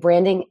 you know,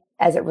 branding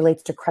as it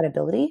relates to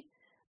credibility.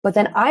 But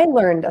then I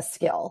learned a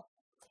skill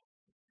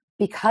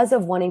because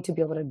of wanting to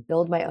be able to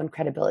build my own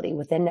credibility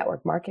within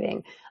network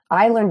marketing.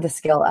 I learned the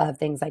skill of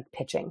things like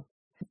pitching,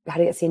 how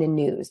to get seen in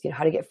news, you know,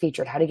 how to get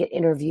featured, how to get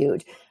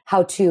interviewed,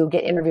 how to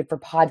get interviewed for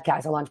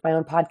podcasts. I launched my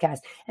own podcast.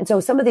 And so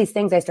some of these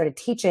things I started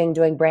teaching,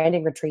 doing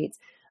branding retreats,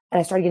 and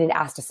I started getting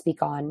asked to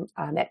speak on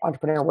at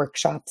entrepreneur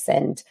workshops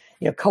and,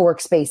 you know, co-work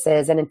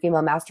spaces and in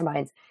female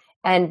masterminds.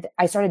 And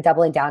I started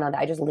doubling down on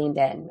that. I just leaned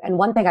in. And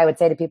one thing I would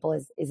say to people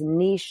is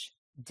niche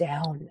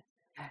down.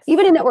 Yes.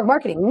 Even in network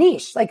marketing,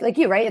 niche, like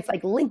you, right? It's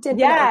like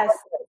LinkedIn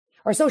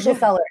or social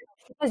sellers.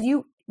 Because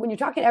when you're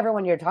talking to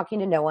everyone, you're talking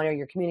to no one or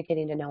you're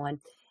communicating to no one.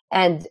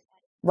 And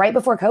right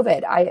before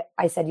COVID,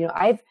 I said, you know,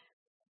 I've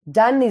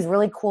done these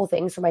really cool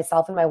things for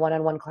myself and my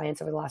one-on-one clients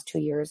over the last 2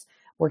 years,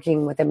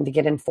 working with them to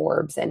get in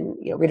Forbes and,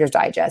 you know, Reader's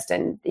Digest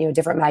and, you know,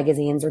 different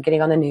magazines or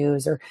getting on the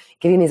news or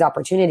getting these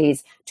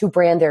opportunities to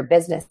brand their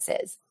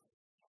businesses.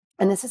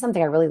 And this is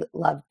something I really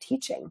love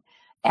teaching.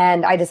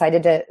 And I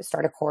decided to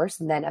start a course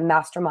and then a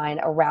mastermind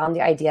around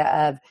the idea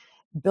of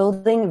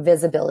building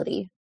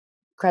visibility,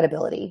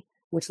 credibility,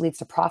 which leads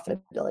to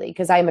profitability.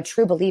 Because I am a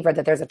true believer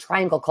that there's a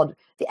triangle called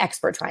the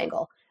expert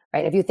triangle,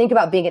 right? If you think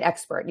about being an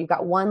expert, you've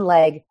got one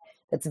leg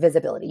that's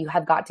visibility. You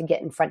have got to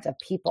get in front of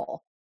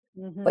people.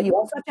 Mm-hmm. But you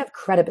also have to have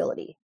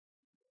credibility,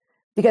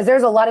 because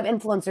there's a lot of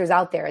influencers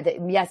out there that,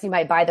 yes, you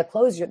might buy the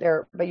clothes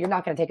there, but you're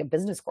not going to take a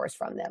business course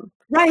from them.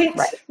 Right.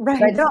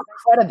 They don't have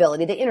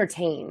credibility. They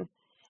entertain.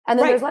 And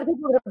then there's a lot of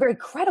people that are very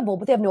credible,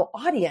 but they have no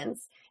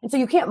audience. And so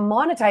you can't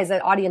monetize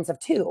that audience of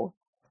two.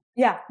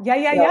 Yeah.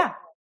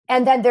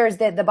 And then there's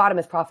the bottom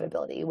is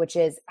profitability, which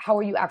is how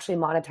are you actually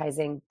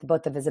monetizing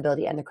both the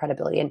visibility and the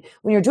credibility? And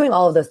when you're doing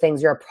all of those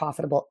things, you're a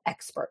profitable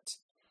expert.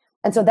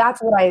 And so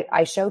that's what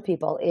I show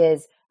people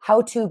is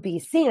how to be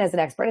seen as an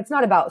expert. It's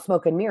not about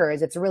smoke and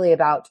mirrors. It's really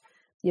about,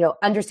 you know,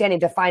 understanding,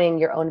 defining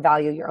your own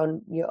value, your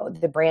own, you know,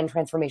 the brand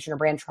transformation or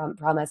brand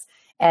promise,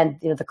 and,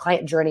 you know, the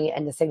client journey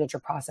and the signature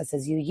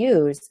processes you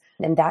use.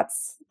 And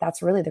that's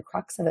really the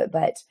crux of it.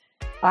 But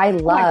I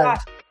love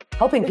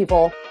helping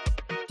people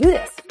do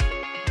this.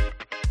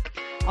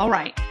 All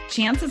right.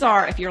 Chances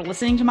are, if you're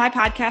listening to my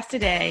podcast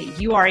today,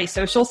 you are a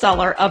social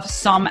seller of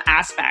some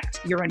aspect.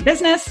 You're in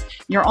business,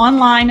 you're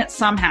online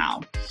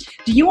somehow.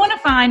 Do you want to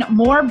find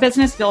more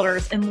business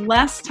builders in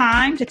less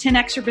time to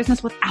 10x your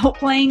business without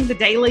playing the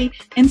daily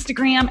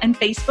Instagram and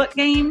Facebook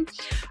game?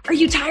 Are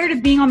you tired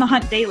of being on the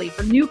hunt daily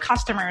for new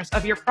customers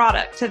of your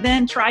product to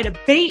then try to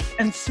bait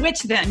and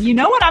switch them? You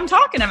know what I'm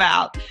talking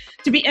about.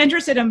 To be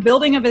interested in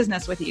building a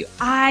business with you,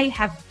 I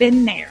have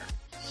been there.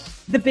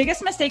 The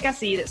biggest mistake I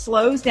see that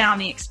slows down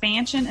the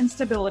expansion and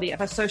stability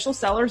of a social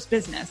seller's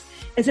business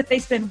is if they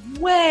spend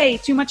way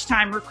too much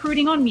time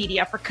recruiting on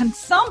media for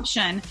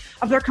consumption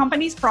of their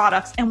company's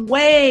products and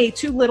way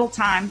too little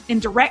time in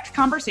direct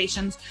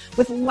conversations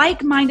with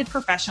like-minded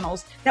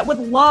professionals that would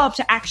love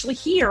to actually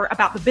hear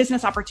about the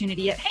business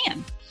opportunity at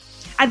hand.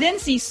 I then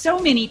see so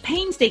many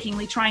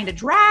painstakingly trying to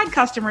drag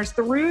customers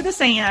through the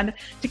sand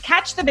to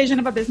catch the vision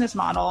of a business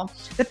model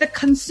that the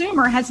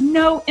consumer has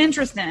no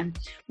interest in,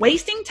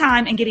 wasting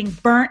time and getting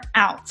burnt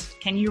out.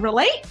 Can you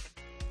relate?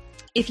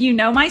 If you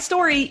know my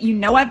story, you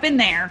know I've been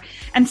there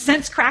and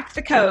since cracked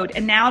the code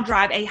and now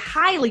drive a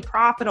highly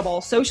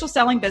profitable social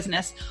selling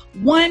business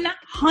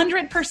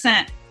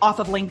 100% off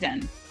of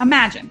LinkedIn.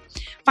 Imagine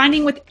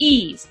finding with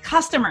ease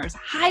customers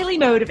highly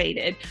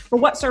motivated for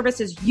what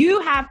services you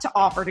have to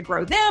offer to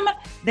grow them,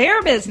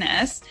 their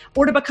business,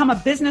 or to become a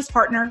business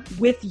partner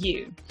with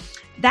you.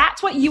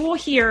 That's what you will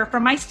hear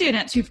from my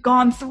students who've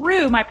gone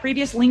through my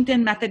previous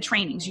LinkedIn method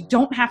trainings. You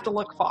don't have to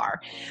look far.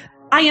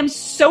 I am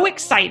so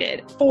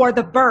excited for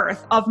the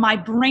birth of my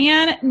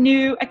brand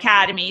new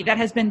academy that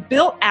has been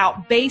built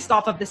out based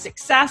off of the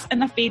success and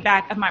the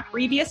feedback of my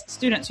previous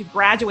students who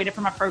graduated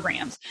from my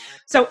programs.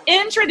 So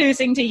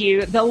introducing to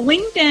you the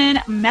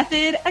LinkedIn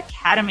Method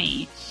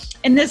Academy.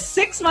 In this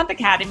 6-month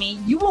academy,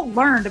 you will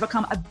learn to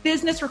become a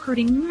business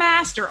recruiting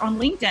master on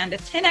LinkedIn to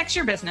 10x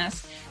your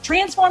business,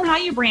 transform how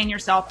you brand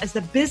yourself as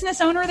the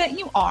business owner that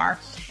you are,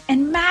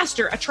 and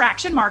master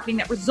attraction marketing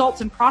that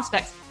results in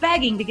prospects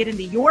begging to get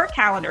into your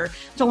calendar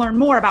to learn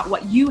more about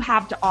what you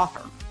have to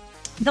offer.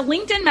 The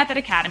LinkedIn Method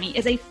Academy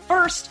is a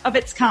first of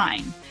its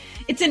kind.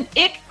 It's an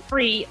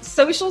ick-free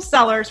social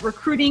sellers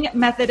recruiting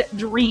method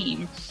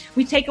dream.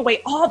 We take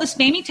away all the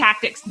spammy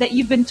tactics that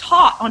you've been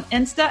taught on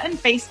Insta and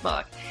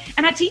Facebook,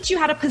 and I teach you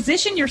how to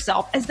position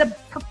yourself as the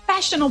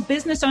professional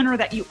business owner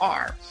that you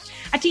are.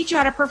 I teach you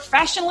how to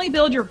professionally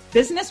build your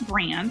business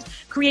brand,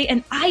 create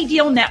an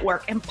ideal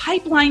network and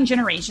pipeline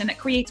generation that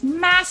creates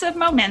massive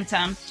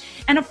momentum,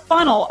 and a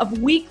funnel of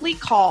weekly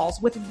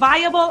calls with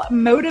viable,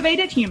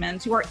 motivated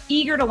humans who are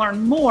eager to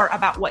learn more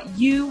about what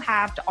you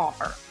have to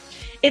offer.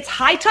 It's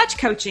high-touch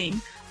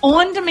coaching,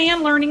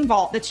 on-demand learning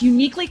vault that's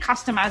uniquely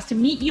customized to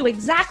meet you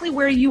exactly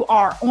where you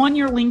are on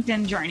your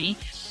LinkedIn journey.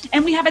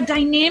 And we have a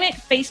dynamic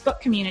Facebook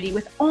community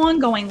with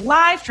ongoing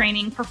live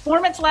training,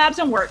 performance labs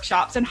and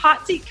workshops, and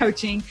hot seat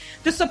coaching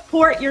to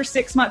support your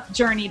 6-month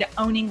journey to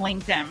owning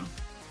LinkedIn.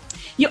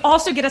 You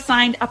also get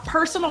assigned a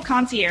personal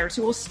concierge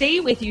who will stay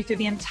with you through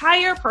the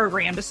entire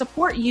program to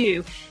support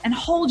you and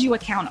hold you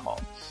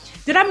accountable.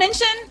 Did I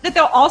mention that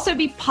there'll also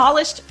be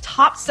polished,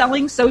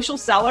 top-selling social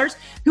sellers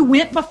who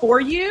went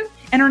before you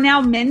and are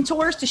now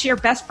mentors to share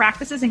best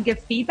practices and give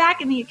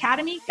feedback in the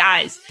academy?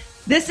 Guys,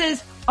 this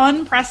is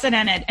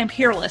unprecedented and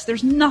peerless.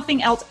 There's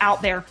nothing else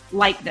out there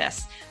like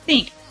this.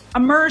 Think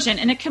immersion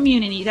in a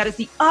community that is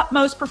the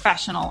utmost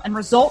professional and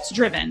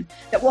results-driven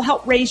that will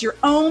help raise your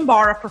own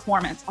bar of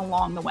performance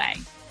along the way.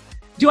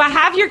 Do I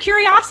have your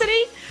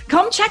curiosity?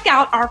 Come check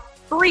out our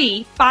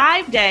free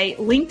 5-day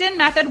LinkedIn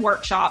Method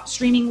workshop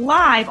streaming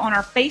live on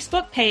our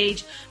Facebook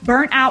page,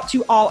 Burnt Out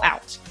to All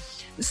Out.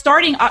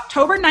 Starting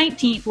October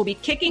 19th, we'll be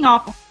kicking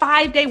off a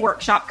 5-day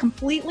workshop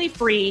completely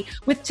free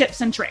with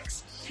tips and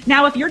tricks.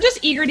 Now, if you're just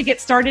eager to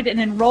get started and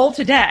enroll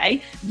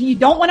today, you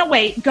don't want to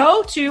wait,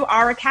 go to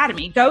our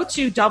academy. Go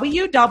to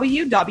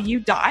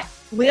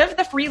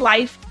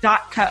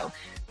www.livethefreelife.co.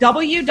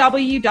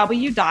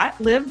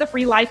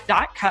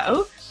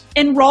 www.livethefreelife.co.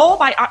 Enroll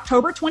by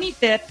October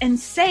 25th and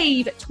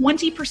save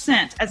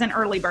 20% as an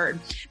early bird.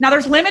 Now,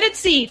 there's limited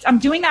seats. I'm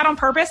doing that on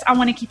purpose. I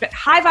want to keep it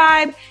high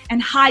vibe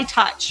and high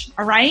touch.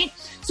 All right.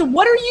 So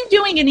what are you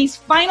doing in these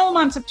final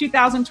months of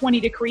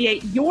 2020 to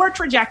create your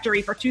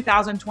trajectory for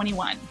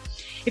 2021?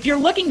 If you're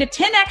looking to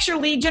 10x your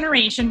lead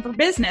generation for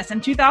business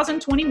in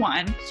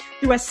 2021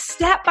 through a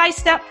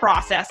step-by-step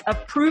process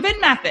of proven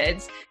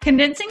methods,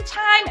 condensing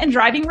time and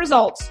driving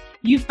results,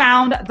 you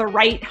found the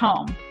right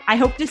home. I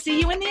hope to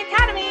see you in the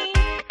academy.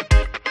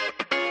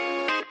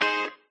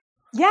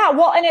 Yeah,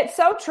 well, and it's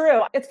so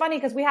true. It's funny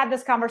because we had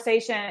this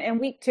conversation in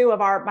week 2 of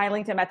my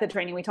LinkedIn Method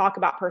training. We talk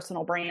about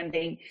personal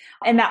branding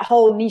and that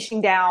whole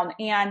niching down.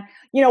 And,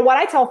 you know, what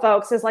I tell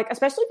folks is like,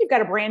 especially if you've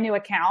got a brand new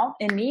account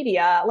in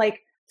media,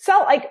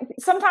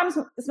 sometimes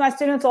my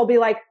students will be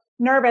like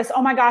nervous.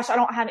 Oh my gosh, I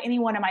don't have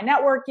anyone in my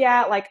network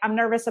yet. Like I'm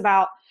nervous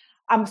about,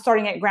 I'm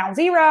starting at ground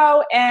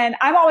zero. And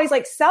I'm always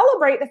like,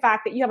 celebrate the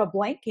fact that you have a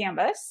blank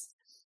canvas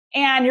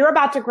and you're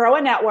about to grow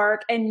a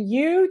network and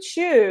you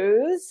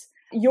choose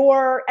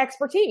your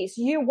expertise,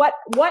 what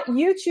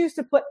you choose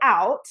to put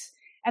out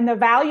and the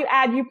value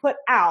add you put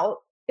out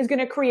is going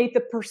to create the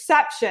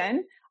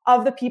perception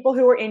of the people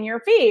who are in your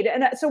feed.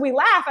 And so we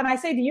laugh and I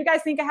say, do you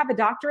guys think I have a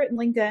doctorate in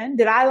LinkedIn?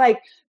 Did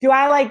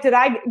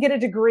I get a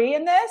degree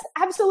in this?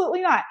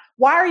 Absolutely not.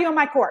 Why are you in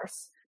my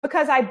course?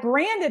 Because I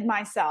branded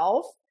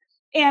myself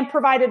and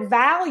provided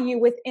value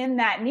within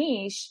that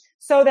niche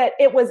so that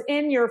it was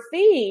in your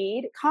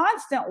feed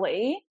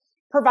constantly,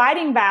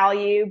 providing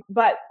value,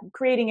 but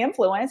creating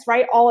influence,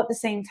 right? All at the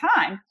same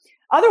time.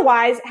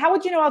 Otherwise, how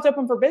would you know I was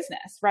open for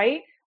business,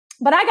 right?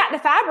 But I got to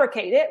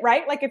fabricate it,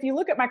 right? Like if you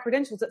look at my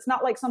credentials, it's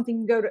not like something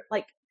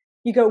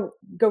you go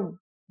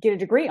get a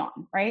degree on,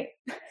 right?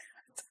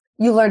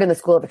 You learned in the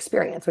school of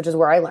experience, which is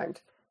where I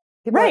learned.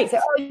 People right. say,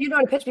 oh, you know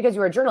how to pitch because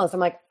you were a journalist. I'm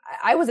like,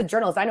 I was a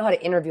journalist. I know how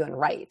to interview and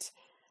write.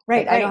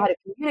 Right. I know how to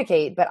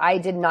communicate, but I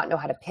did not know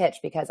how to pitch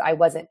because I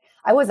wasn't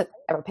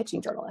ever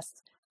pitching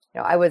journalists.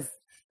 You know,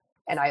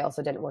 and I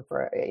also didn't work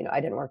for,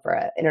 I didn't work for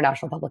an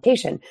international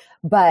publication,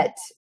 but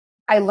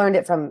I learned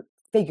it from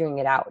figuring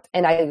it out.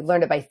 And I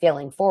learned it by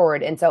failing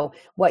forward. And so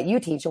what you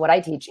teach and what I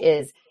teach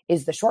is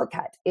the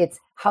shortcut. It's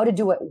how to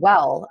do it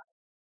well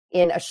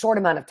in a short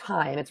amount of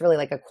time. It's really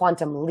like a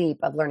quantum leap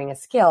of learning a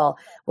skill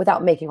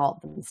without making all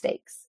of the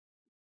mistakes.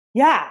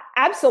 Yeah,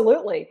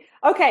 absolutely.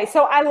 Okay.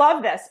 So I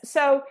love this.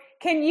 So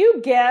can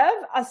you give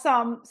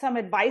some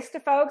advice to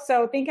folks?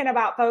 So thinking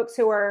about folks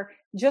who are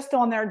just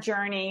on their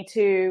journey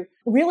to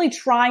really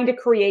trying to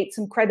create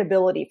some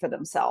credibility for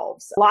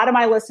themselves. A lot of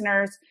my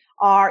listeners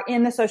are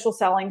in the social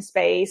selling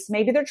space.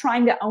 Maybe they're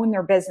trying to own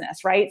their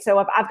business, right? So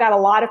if I've got a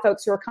lot of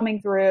folks who are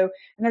coming through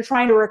and they're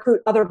trying to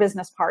recruit other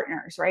business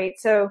partners, right?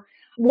 So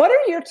what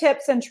are your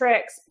tips and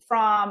tricks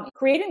from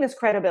creating this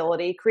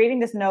credibility, creating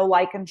this know,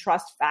 like, and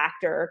trust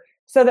factor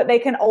so that they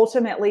can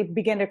ultimately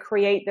begin to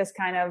create this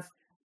kind of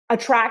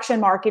attraction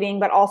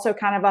marketing, but also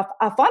kind of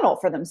a funnel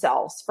for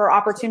themselves for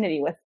opportunity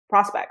with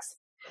prospects?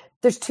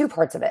 There's two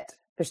parts of it.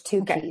 There's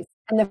two keys.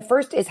 And the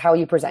first is how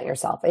you present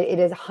yourself. It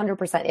is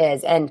 100%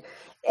 is. And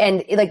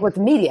like with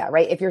media,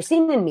 right? If you're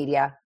seen in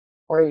media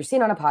or you're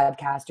seen on a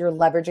podcast, you're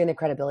leveraging the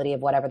credibility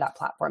of whatever that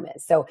platform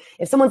is. So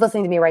if someone's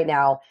listening to me right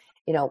now,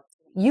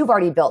 you've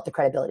already built the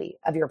credibility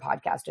of your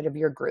podcast and of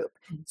your group.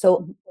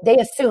 So they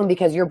assume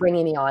because you're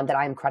bringing me on that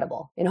I'm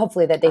credible, and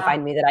hopefully that they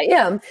find me that I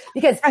am,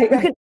 because you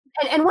can,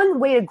 and one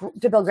way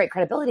to build great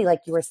credibility,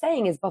 like you were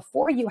saying, is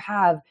before you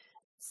have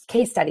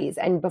case studies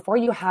and before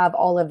you have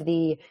all of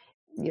the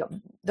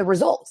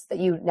results that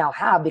you now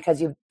have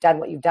because you've done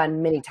what you've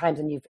done many times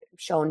and you've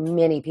shown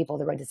many people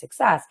the road to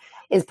success,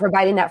 is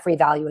providing that free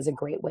value is a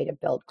great way to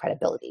build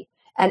credibility.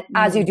 And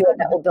as you do it,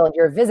 that will build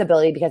your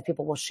visibility because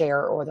people will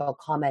share or they'll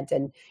comment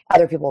and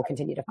other people will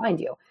continue to find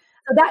you.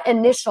 So that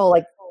initial,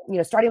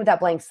 starting with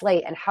that blank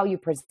slate and how you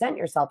present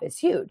yourself is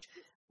huge.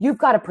 You've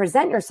got to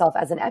present yourself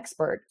as an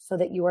expert so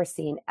that you are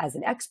seen as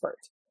an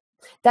expert.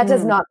 That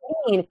does not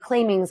mean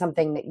claiming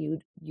something that you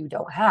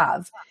don't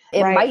have.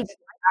 It might be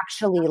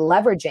actually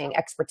leveraging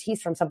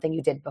expertise from something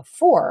you did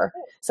before.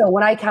 So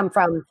when I come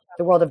from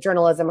the world of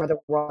journalism or the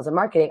world of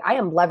marketing, I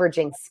am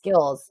leveraging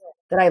skills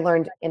that I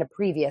learned in a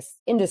previous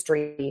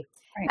industry.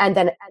 And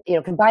then,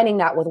 combining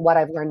that with what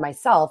I've learned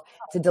myself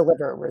to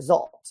deliver a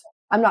result.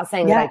 I'm not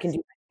saying that I can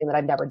do something that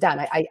I've never done.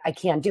 I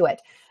can do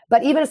it.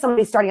 But even if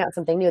somebody's starting out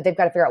something new, they've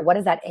got to figure out what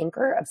is that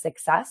anchor of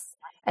success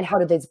and how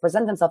do they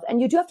present themselves?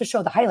 And you do have to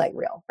show the highlight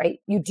reel, right?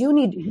 You do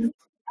need,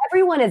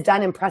 everyone has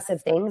done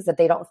impressive things that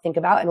they don't think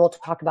about. And we'll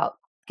talk about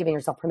giving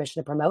yourself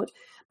permission to promote,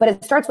 but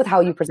it starts with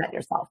how you present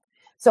yourself.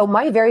 So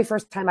my very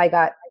first time I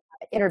got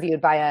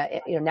interviewed by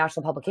a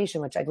national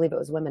publication, which I believe it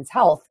was Women's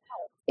Health,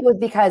 it was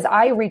because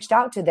I reached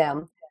out to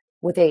them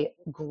with a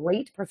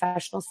great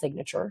professional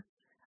signature.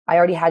 I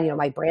already had,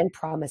 my brand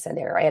promise in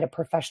there. I had a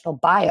professional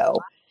bio.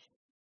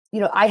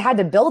 I had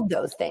to build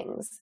those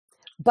things.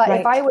 But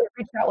if I would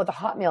reach out with a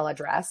Hotmail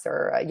address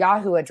or a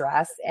Yahoo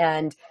address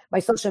and my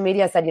social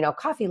media said,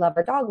 coffee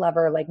lover, dog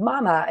lover, like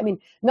mama,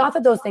 not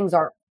that those things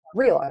aren't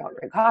real. I don't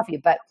drink coffee,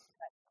 but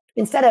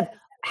instead of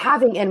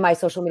having in my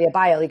social media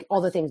bio, like all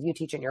the things you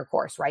teach in your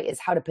course, right, is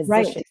how to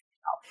position yourself.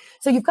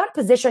 So you've got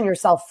to position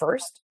yourself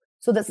first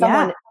so that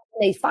someone,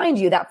 they find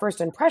you, that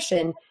first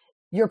impression,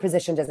 you're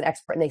positioned as an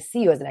expert and they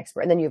see you as an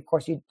expert. And then you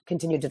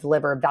continue to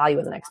deliver value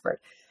as an expert.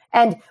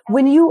 And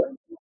when you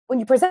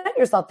present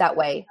yourself that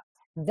way,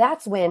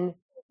 that's when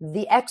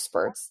the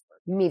experts,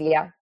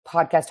 media,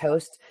 podcast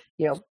hosts,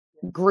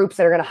 groups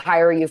that are going to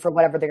hire you for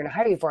whatever they're going to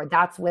hire you for,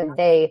 that's when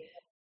they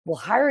will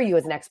hire you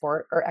as an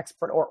expert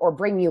or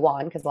bring you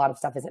on, because a lot of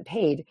stuff isn't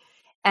paid.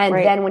 And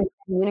then when you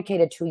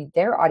communicate it to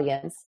their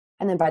audience,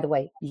 and then by the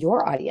way,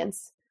 your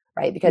audience,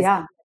 right? Because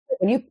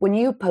when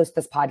you post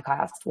this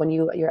podcast, when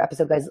your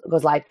episode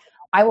goes live,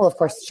 I will of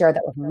course share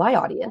that with my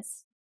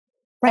audience.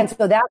 And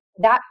so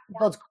that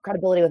builds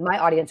credibility with my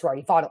audience who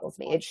already follows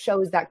me. It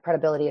shows that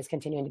credibility is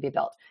continuing to be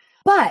built.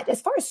 But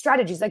as far as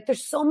strategies, like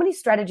there's so many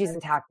strategies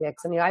and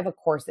tactics. I have a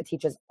course that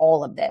teaches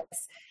all of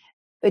this.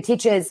 It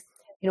teaches,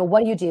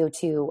 what do you do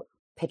to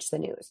pitch the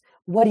news?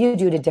 What do you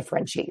do to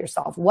differentiate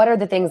yourself? What are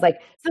the things, like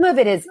some of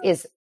it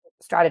is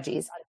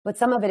strategies, but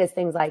some of it is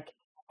things like,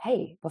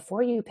 hey,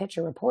 before you pitch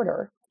a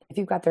reporter, if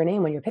you've got their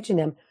name when you're pitching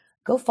them,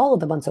 go follow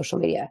them on social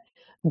media.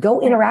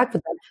 Go interact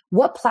with them.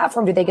 What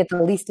platform do they get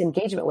the least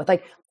engagement with?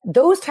 Like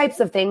those types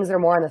of things are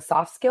more on the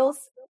soft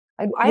skills.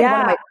 I had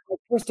one of my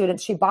course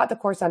students, she bought the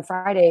course on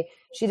Friday.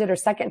 She did her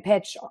second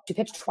pitch. She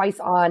pitched twice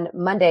on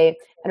Monday,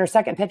 and her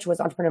second pitch was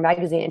Entrepreneur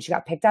Magazine, and she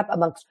got picked up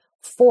amongst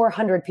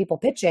 400 people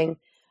pitching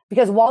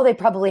because while they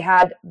probably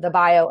had the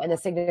bio and the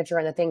signature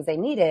and the things they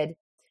needed,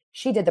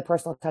 she did the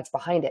personal touch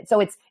behind it. So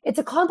it's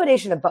a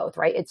combination of both,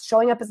 right? It's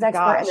showing up as an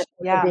expert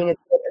and being a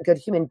good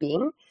human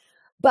being.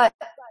 But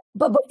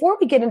before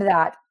we get into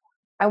that,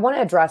 I want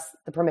to address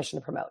the permission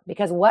to promote,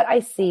 because what I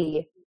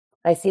see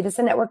this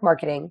in network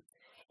marketing,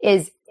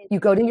 is you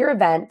go to your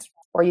event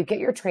or you get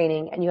your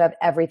training and you have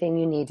everything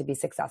you need to be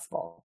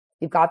successful.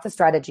 You've got the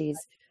strategies,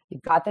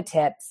 you've got the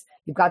tips,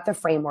 you've got the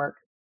framework,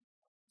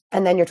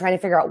 and then you're trying to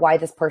figure out why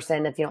this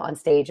person that's on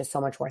stage is so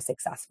much more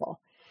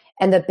successful.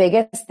 And the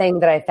biggest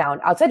thing that I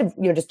found outside of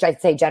just I'd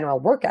say general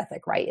work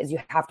ethic, right, is you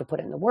have to put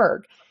in the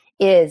work,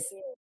 is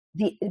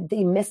the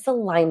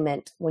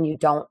misalignment when you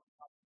don't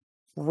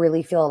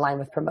really feel aligned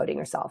with promoting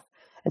yourself.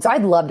 And so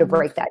I'd love to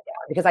break that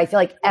down because I feel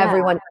like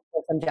everyone can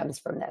get some gems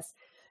from this.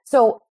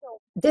 So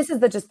this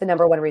is just the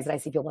number one reason I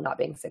see people not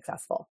being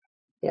successful.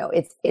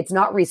 It's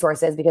not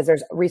resources, because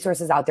there's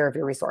resources out there if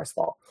you're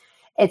resourceful.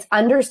 It's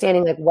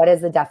understanding like what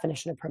is the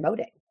definition of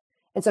promoting.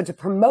 And so to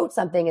promote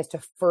something is to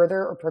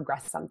further or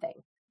progress something.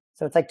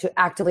 So it's like to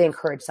actively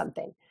encourage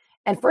something.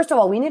 And first of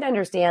all, we need to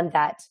understand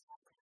that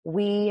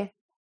we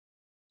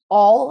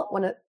all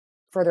want to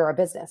further our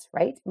business,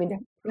 right? I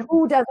mean,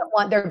 who doesn't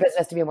want their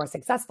business to be more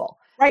successful?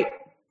 Right.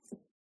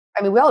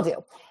 I mean, we all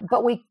do,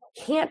 but we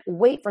can't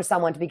wait for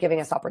someone to be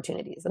giving us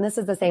opportunities. And this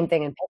is the same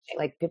thing in pitching.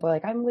 Like people are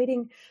like, I'm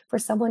waiting for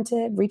someone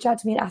to reach out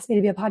to me and ask me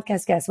to be a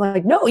podcast guest. And I'm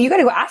like, no, you got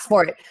to go ask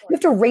for it. You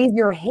have to raise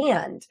your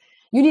hand.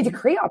 You need to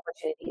create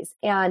opportunities.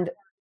 And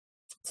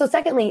so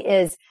secondly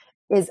is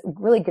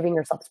really giving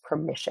yourselves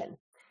permission.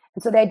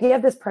 And so the idea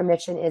of this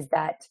permission is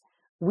that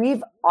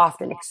we've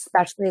often,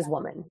 especially as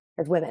women,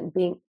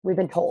 we've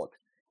been told,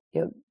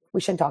 we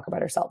shouldn't talk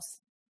about ourselves.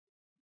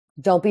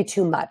 Don't be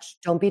too much.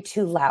 Don't be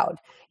too loud.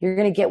 You're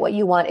going to get what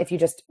you want if you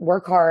just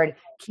work hard,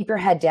 keep your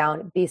head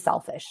down, be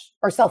selfish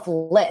or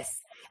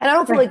selfless. And I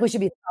don't feel like we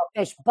should be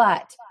selfish,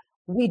 but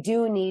we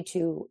do need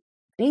to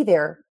be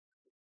there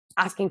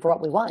asking for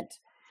what we want.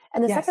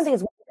 And the second thing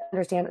is we need to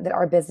understand that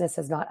our business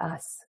is not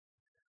us.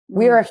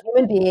 We are a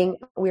human being.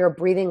 We are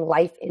breathing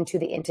life into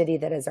the entity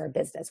that is our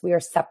business. We are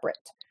separate,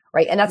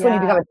 right? And that's when you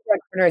become an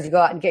entrepreneur, is you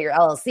go out and get your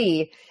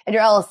LLC, and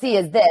your LLC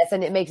is this,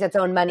 and it makes its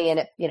own money, and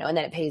it, and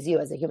then it pays you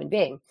as a human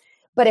being.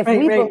 But if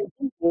we believe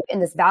in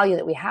this value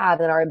that we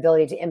have and our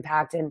ability to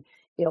impact, and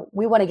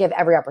we want to give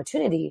every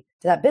opportunity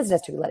to that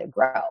business to let it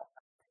grow.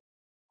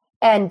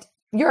 And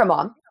you're a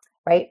mom,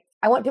 right?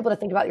 I want people to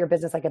think about your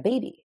business like a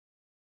baby.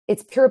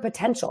 It's pure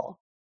potential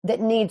that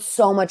needs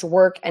so much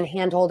work and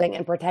handholding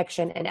and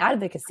protection and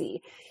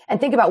advocacy. And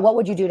think about, what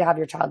would you do to have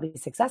your child be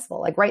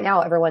successful? Like right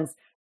now,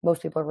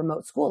 most people are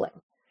remote schooling.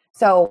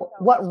 So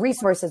what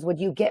resources would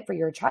you get for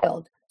your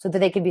child so that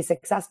they can be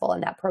successful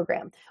in that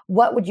program?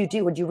 What would you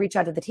do? Would you reach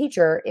out to the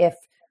teacher if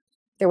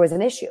there was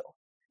an issue?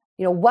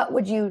 What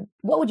would you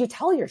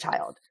tell your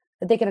child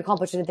that they can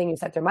accomplish anything you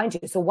set their mind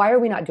to? So why are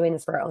we not doing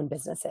this for our own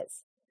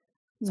businesses?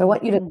 So I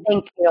want you to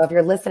think, if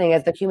you're listening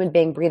as the human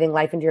being breathing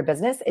life into your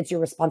business, it's your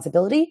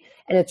responsibility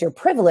and it's your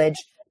privilege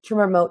to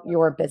promote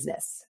your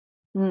business.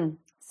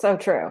 So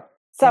true.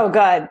 So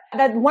good.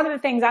 That one of the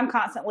things I'm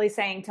constantly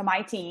saying to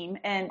my team,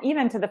 and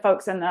even to the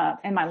folks in my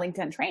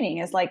LinkedIn training,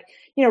 is like,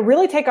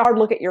 really take a hard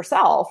look at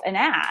yourself and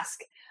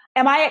ask,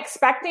 am I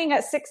expecting a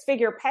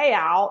 6-figure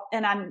payout?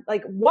 And I'm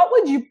like, what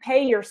would you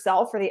pay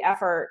yourself for the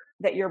effort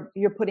that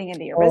you're putting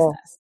into your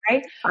business?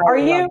 Right? Are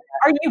you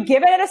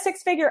giving it a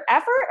 6-figure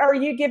effort, or are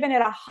you giving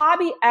it a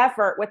hobby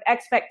effort with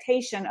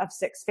expectation of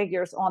 6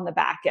 figures on the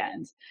back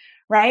end?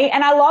 Right.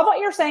 And I love what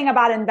you're saying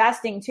about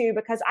investing too,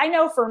 because I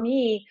know for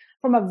me,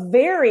 from a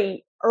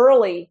very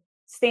early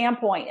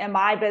standpoint in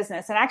my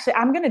business, and actually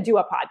I'm going to do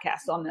a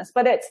podcast on this,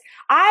 but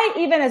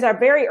even as a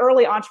very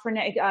early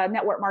entrepreneur,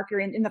 network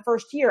marketer in the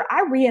first year,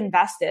 I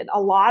reinvested a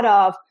lot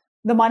of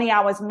the money I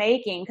was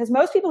making, because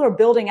most people who are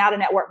building out a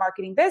network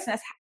marketing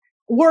business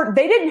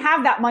they didn't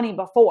have that money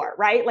before,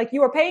 right? Like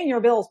you were paying your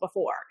bills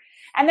before.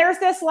 And there's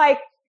this like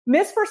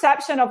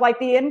misperception of like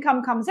the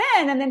income comes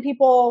in and then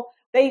people,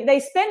 they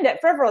spend it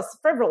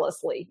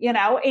frivolously, and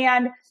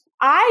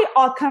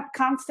I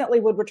constantly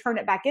would return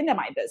it back into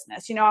my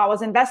business. I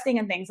was investing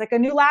in things like a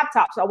new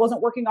laptop, so I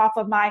wasn't working off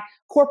of my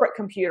corporate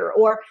computer,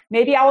 or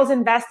maybe I was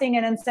investing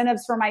in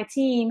incentives for my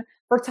team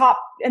for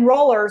top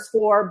enrollers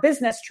for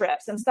business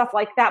trips and stuff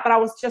like that. But I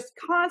was just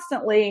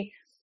constantly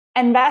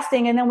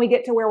investing. And then we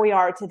get to where we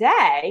are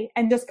today,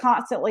 and just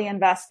constantly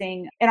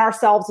investing in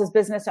ourselves as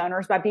business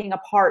owners by being a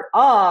part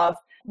of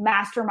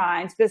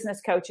masterminds, business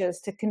coaches,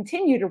 to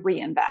continue to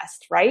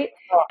reinvest, right?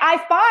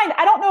 I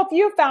don't know if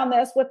you've found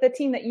this with the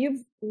team that you've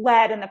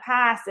led in the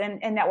past in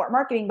network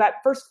marketing, but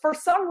for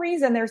some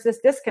reason, there's this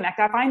disconnect.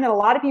 I find that a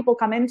lot of people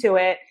come into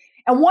it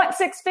and want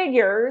 6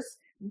 figures.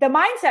 The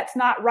mindset's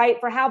not right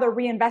for how they're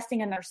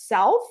reinvesting in their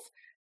self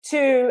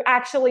to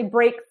actually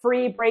break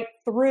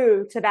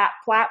through to that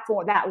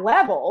platform, that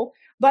level,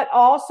 but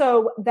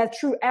also the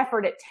true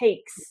effort it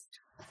takes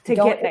to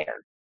get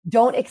there.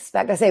 Don't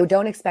expect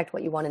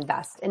what you want to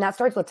invest. And that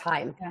starts with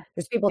time. Yeah.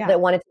 There's people that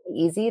want it to be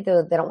easy. They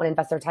don't want to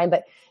invest their time,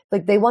 but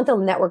like they want the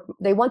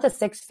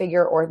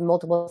 6-figure or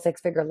multiple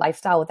 6-figure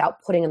lifestyle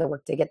without putting in the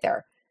work to get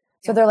there.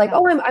 So they're like,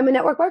 oh, I'm a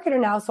network marketer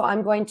now, so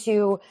I'm going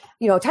to,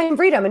 time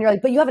freedom. And you're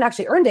like, but you haven't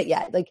actually earned it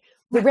yet. Like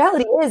the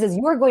reality is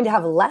you are going to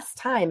have less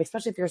time,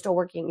 especially if you're still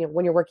working,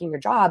 when you're working your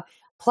job,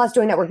 plus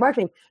doing network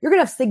marketing, you're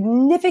going to have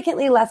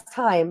significantly less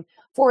time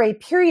for a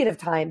period of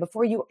time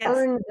before you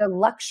earn the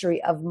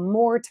luxury of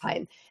more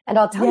time. And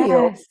I'll tell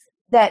you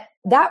that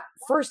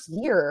first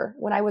year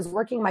when I was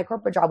working my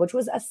corporate job, which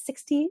was a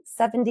 60,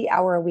 70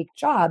 hour a week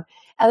job,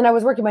 and then I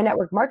was working my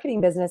network marketing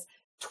business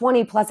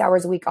 20 plus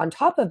hours a week on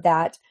top of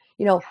that,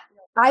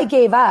 I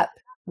gave up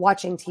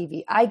watching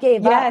TV. I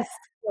gave up.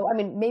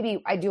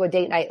 Maybe I do a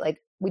date night,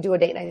 like we do a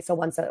date night. So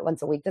once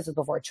a week, this was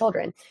before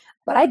children,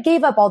 but I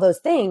gave up all those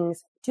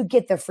things to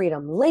get the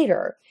freedom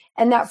later.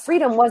 And that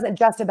freedom wasn't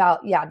just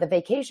about, the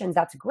vacations.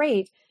 That's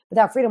great. But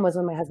that freedom was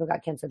when my husband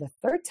got cancer the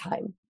third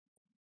time,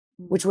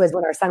 which was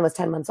when our son was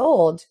 10 months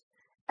old.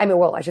 I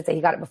should say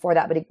he got it before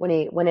that, but when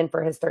he went in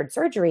for his third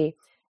surgery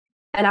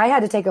and I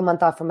had to take a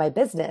month off from my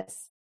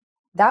business,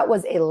 that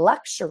was a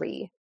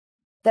luxury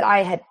that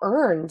I had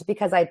earned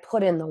because I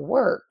put in the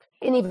work.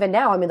 And even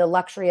now, the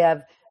luxury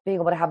of being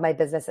able to have my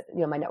business,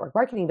 my network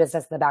marketing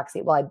business in the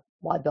backseat while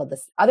I build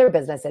this other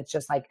business, it's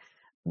just like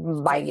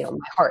my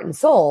heart and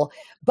soul.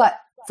 But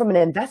from an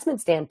investment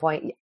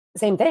standpoint,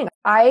 same thing.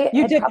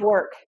 You did the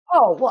work.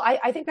 Oh, well,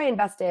 I think I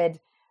invested.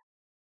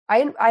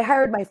 I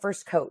hired my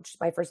first coach,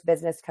 my first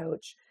business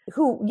coach,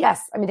 who,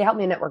 yes, they helped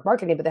me in network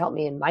marketing, but they helped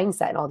me in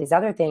mindset and all these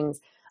other things.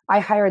 I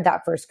hired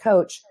that first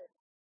coach,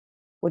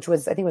 which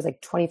was, I think it was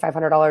like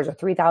 $2,500 or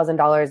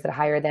 $3,000 that I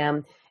hired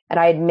them. And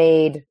I had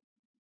made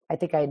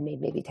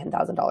maybe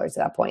 $10,000 at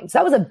that point. So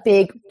that was a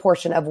big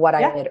portion of what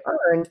I had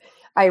earned.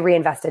 I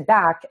reinvested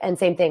back. And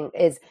same thing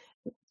is,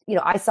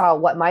 I saw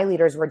what my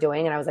leaders were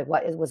doing and I was like,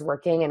 what was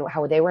working and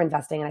how they were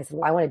investing. And I said,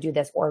 well, I want to do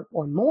this or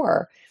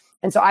more.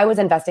 And so I was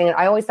investing, and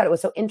I always thought it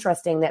was so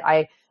interesting that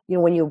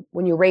when you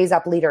raise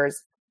up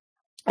leaders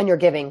and you're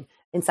giving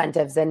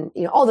incentives and,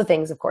 all the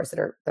things, of course, that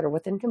are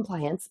within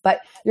compliance,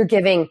 but you're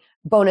giving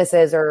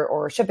bonuses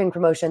or shipping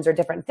promotions or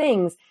different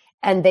things,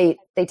 and they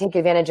take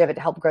advantage of it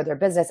to help grow their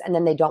business. And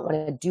then they don't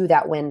want to do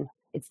that when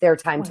it's their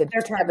time to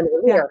have a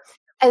leader. Yeah.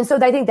 And so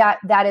I think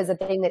that is a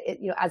thing that,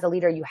 as a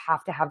leader, you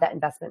have to have that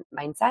investment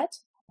mindset.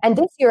 And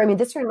this year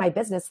in my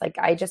business, like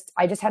I just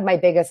had my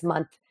biggest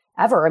month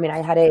ever.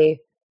 I had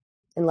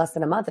in less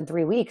than a month, in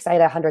 3 weeks, I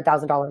had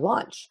 $100,000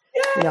 launch.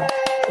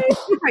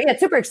 It's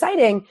super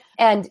exciting.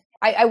 And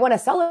I want to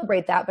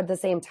celebrate that. But at the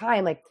same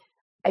time, like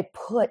I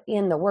put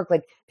in the work.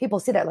 Like people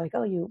see that like,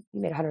 oh, you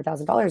made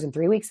 $100,000 in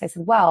 3 weeks. I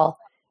said, well,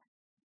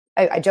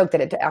 I joked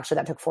that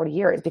that took 40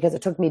 years because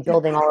it took me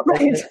building all of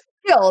those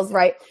skills.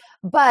 Right.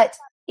 But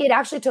it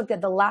actually took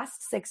the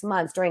last 6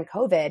 months during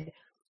COVID.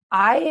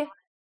 I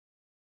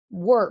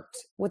worked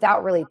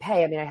without really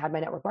pay. I had my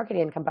network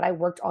marketing income, but I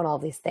worked on all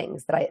these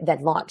things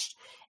that launched.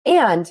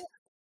 And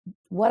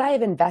what I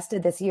have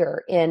invested this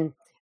year in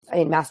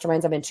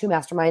masterminds, I'm in 2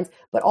 masterminds,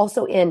 but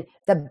also in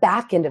the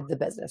back end of the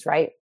business,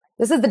 right?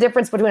 This is the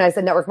difference between, I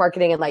said, network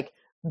marketing and like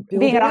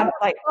being a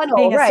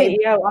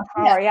CEO,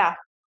 entrepreneur,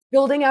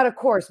 building out a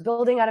course,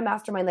 building out a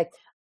mastermind. Like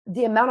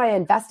the amount I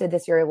invested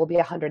this year will be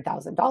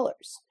 $100,000.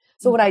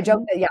 So when I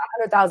joked that,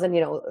 100,000,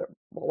 it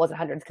wasn't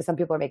hundreds because some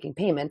people are making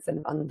payments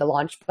on the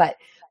launch, but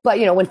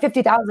when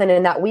 50,000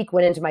 in that week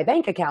went into my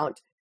bank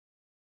account,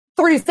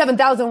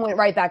 37,000 went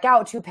right back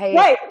out to pay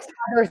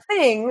other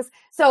things.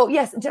 So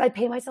yes, did I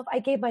pay myself? I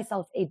gave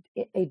myself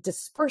a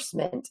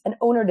disbursement, an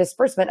owner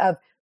disbursement of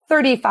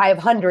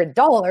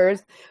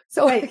 $3,500.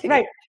 So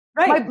right.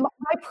 My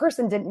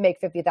person didn't make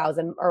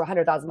 50,000 or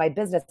 100,000. My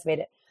business made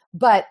it.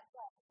 But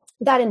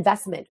that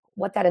investment,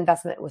 what that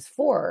investment was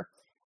for,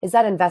 is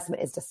that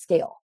investment is to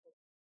scale.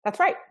 That's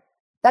right.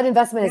 That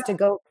investment is to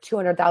go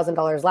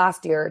 $200,000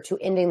 last year to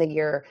ending the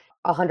year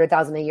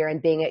 $100,000 a year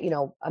and being at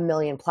 $1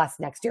 million plus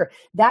next year.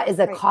 That is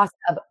the cost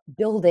of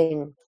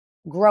building,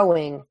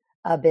 growing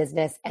a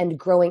business and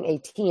growing a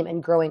team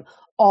and growing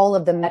all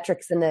of the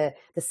metrics and the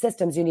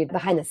systems you need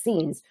behind the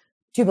scenes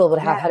to be able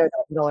to have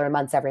 $100,000 a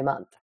month every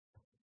month.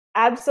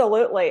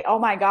 Absolutely. Oh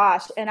my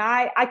gosh. And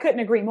I couldn't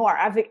agree more.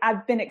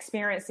 I've been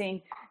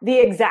experiencing the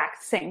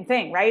exact same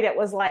thing, right? It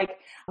was like,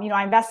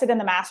 I invested in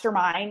the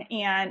mastermind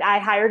and I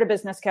hired a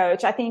business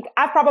coach. I think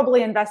I've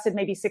probably invested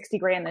maybe 60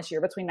 grand this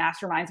year between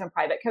masterminds and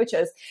private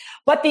coaches.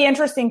 But the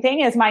interesting thing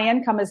is my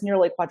income is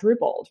nearly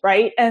quadrupled,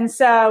 right? And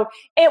so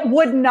it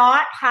would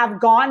not have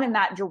gone in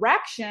that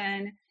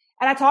direction.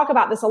 And I talk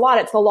about this a lot.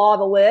 It's the law of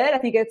the lid. I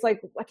think it's like,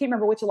 I can't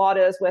remember which law it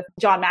is with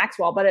John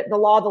Maxwell, but the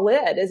law of the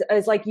lid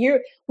is like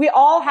we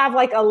all have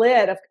like a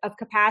lid of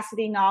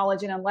capacity,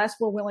 knowledge. And unless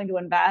we're willing to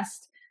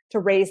invest to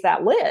raise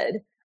that lid,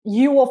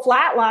 you will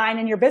flatline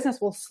and your business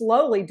will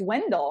slowly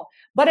dwindle.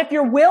 But if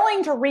you're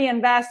willing to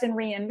reinvest,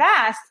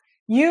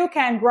 you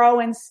can grow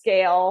and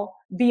scale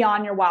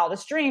beyond your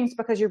wildest dreams,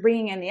 because you're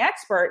bringing in the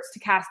experts to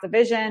cast the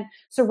vision,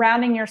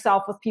 surrounding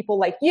yourself with people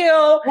like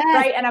you,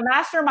 right? And a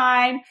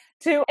mastermind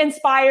to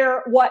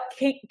inspire what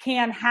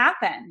can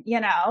happen, you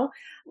know?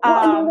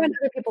 Well, and you have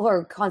other people who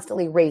are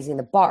constantly raising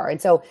the bar.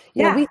 And so,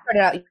 you know, we started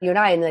out, you and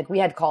I, and like we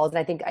had calls, and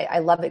I think I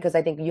love it because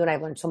I think you and I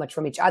have learned so much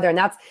from each other. And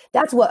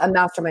that's what a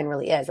mastermind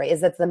really is, right?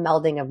 Is that's the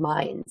melding of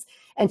minds.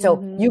 And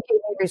so you gave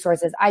me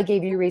resources, I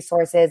gave you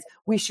resources,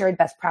 we shared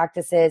best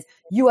practices,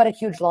 you had a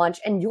huge launch,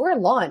 and your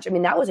launch, I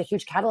mean, that was a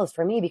huge catalyst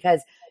for me,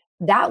 because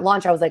that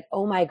launch, I was like,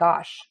 oh my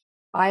gosh,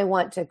 I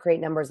want to create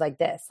numbers like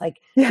this.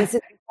 Like, this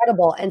is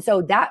incredible. And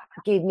so that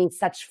gave me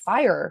such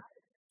fire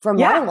from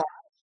my launch.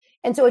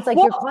 And so it's like,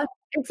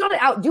 it's not an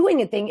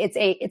outdoing a thing. It's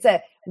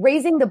a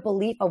raising the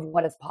belief of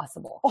what is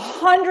possible.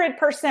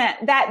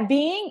 100%. That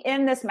being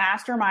in this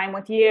mastermind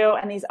with you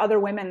and these other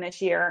women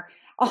this year,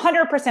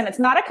 100%. It's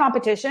not a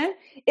competition.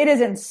 It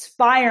is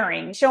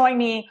inspiring, showing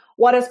me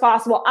what is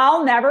possible.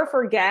 I'll never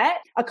forget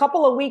a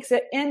couple of weeks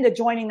into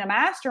joining the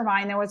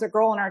mastermind, there was a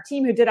girl on our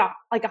team who did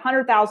like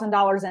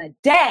 $100,000 in a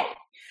day.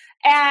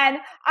 And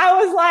I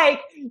was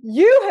like,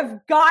 you have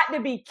got to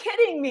be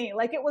kidding me.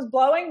 Like, it was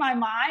blowing my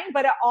mind,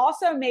 but it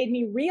also made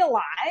me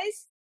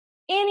realize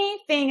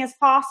anything is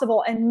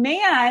possible. And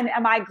man,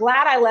 am I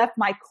glad I left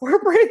my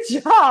corporate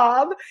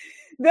job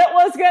that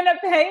was going to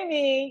pay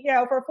me, you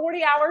know, for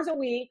 40 hours a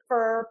week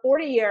for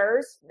 40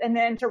 years, and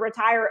then to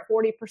retire at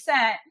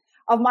 40%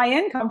 of my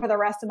income for the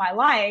rest of my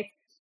life.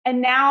 And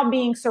now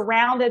being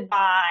surrounded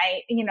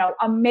by, you know,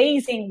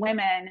 amazing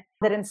women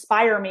that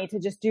inspire me to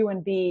just do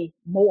and be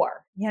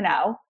more, you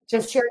know,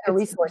 just share the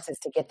resources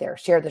to get there,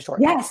 share the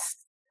shortcuts. Yes.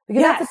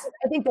 Because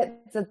I think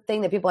that's the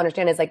thing that people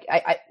understand is like,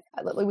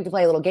 we can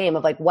play a little game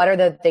of like, what are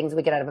the things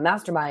we get out of a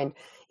mastermind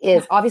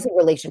is obviously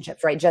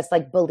relationships, right? Just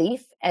like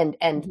belief and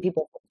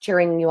people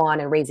cheering you on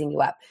and raising you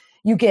up.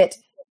 You get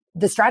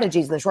the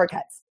strategies and the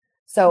shortcuts.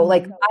 So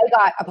like I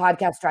got a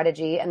podcast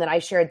strategy, and then I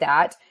shared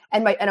that,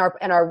 and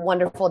our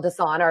wonderful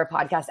Dasan, our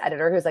podcast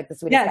editor, who's like the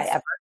sweetest guy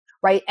ever.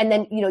 Right. And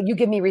then, you know, you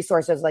give me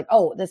resources like,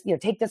 oh, this, you know,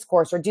 take this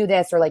course or do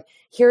this, or like,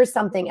 here's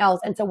something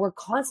else. And so we're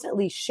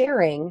constantly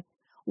sharing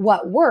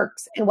what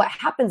works. And what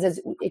happens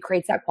is it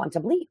creates that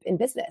quantum leap in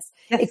business.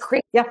 Yes. It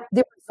creates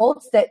the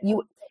results that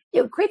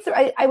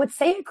I would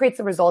say it creates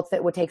the results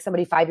that would take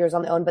somebody 5 years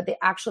on their own. But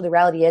the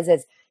reality is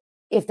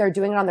if they're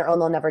doing it on their own,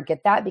 they'll never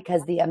get that,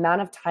 because the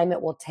amount of time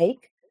it will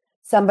take,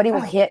 somebody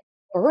will hit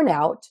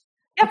burnout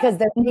because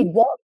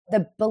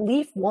the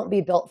belief won't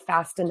be built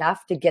fast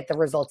enough to get the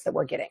results that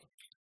we're getting.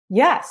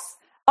 Yes.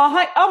 Oh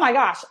my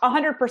gosh,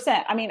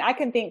 100%. I mean, I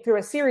can think through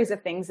a series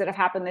of things that have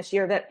happened this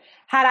year that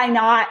had I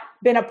not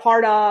been a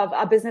part of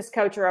a business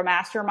coach or a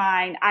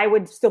mastermind, I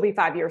would still be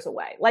 5 years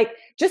away. Like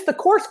just the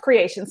course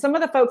creation. Some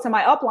of the folks in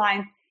my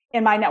upline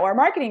in my network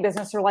marketing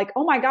business are like,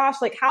 oh my gosh,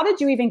 like how did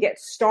you even get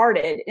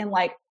started in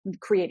like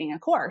creating a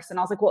course? And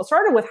I was like, well, it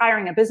started with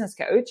hiring a business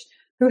coach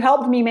who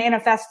helped me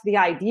manifest the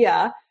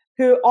idea,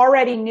 who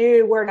already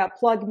knew where to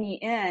plug me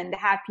in to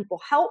have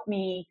people help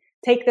me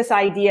take this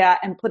idea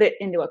and put it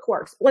into a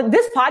course. Like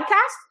this podcast,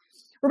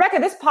 Rebecca,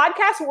 this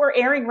podcast we're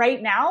airing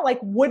right now, like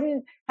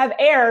wouldn't have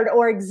aired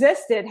or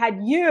existed had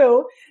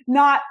you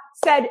not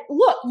said,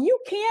 look, you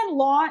can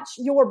launch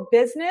your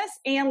business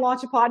and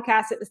launch a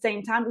podcast at the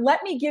same time.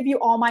 Let me give you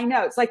all my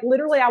notes. Like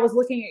literally I was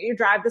looking at your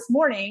drive this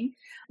morning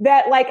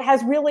that like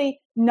has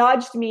really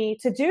nudged me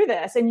to do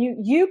this. And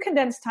you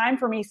condensed time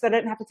for me so that I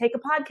didn't have to take a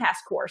podcast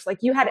course. Like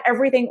you had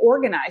everything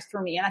organized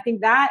for me. And I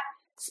think that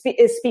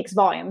speaks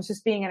volumes,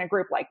 just being in a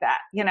group like that,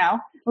 you know?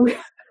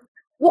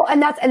 Well,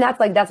 and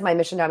that's my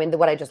mission. I mean,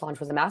 what I just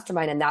launched was a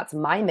mastermind, and that's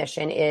my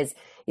mission is,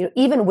 you know,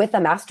 even with a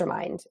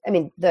mastermind, I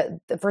mean, the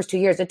first 2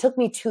 years, it took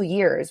me 2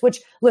 years,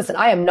 which listen,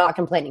 I am not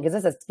complaining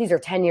because these are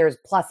 10 years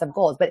plus of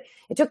goals, but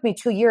it took me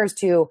 2 years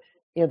to, you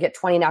know, get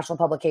 20 national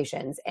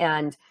publications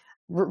and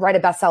write a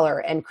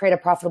bestseller and create a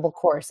profitable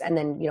course. And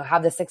then, you know,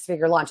 have the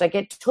 6-figure launch. Like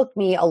it took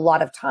me a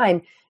lot of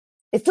time.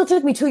 It still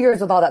took me 2 years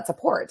with all that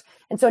support.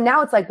 And so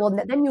now it's like, well,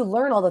 then you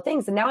learn all the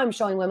things. And now I'm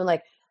showing women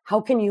like, how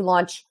can you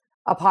launch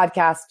a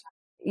podcast,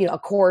 you know, a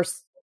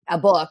course, a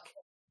book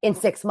in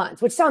 6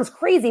 months, which sounds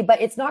crazy, but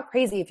it's not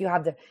crazy if you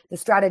have the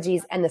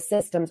strategies and the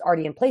systems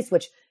already in place,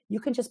 which you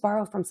can just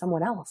borrow from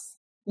someone else.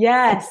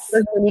 Yes.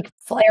 There's a unique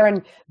flair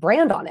and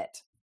brand on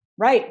it.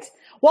 Right.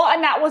 Well,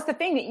 and that was the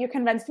thing that you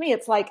convinced me.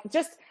 It's like,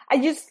 the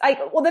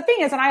thing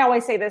is, and I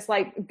always say this,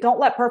 like, don't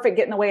let perfect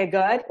get in the way of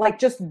good, like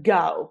just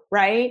go.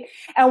 Right.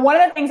 And one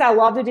of the things I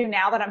love to do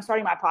now that I'm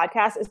starting my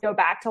podcast is go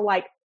back to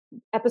like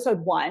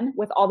episode 1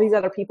 with all these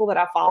other people that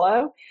I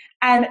follow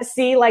and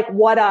see like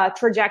what a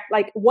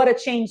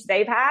change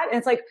they've had. And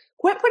it's like,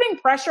 quit putting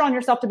pressure on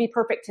yourself to be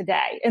perfect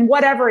today. And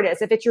whatever it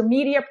is, if it's your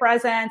media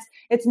presence,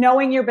 it's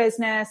knowing your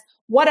business,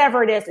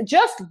 whatever it is,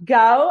 just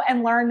go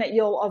and learn that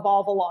you'll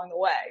evolve along the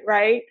way.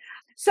 Right.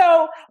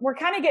 So we're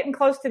kind of getting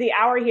close to the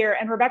hour here.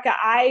 And Rebecca,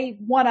 I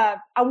want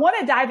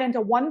to dive into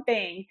one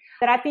thing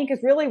that I think is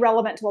really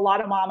relevant to a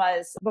lot of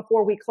mamas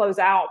before we close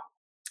out.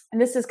 And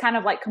this is kind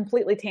of like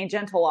completely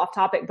tangential off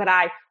topic, but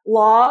I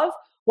love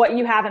what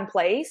you have in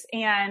place.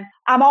 And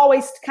I'm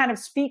always kind of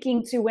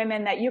speaking to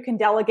women that you can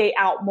delegate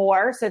out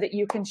more so that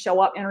you can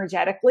show up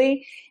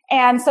energetically.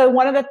 And so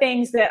one of the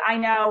things that I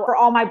know for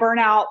all my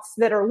burnouts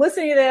that are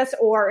listening to this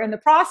or in the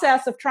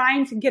process of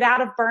trying to get out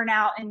of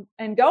burnout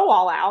and go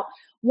all out,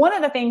 one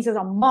of the things as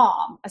a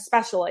mom,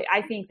 especially,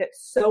 I think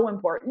that's so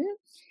important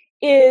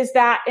is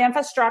that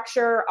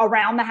infrastructure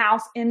around the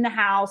house, in the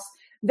house,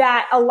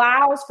 that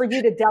allows for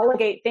you to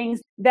delegate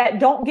things that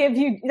don't give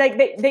you, like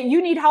that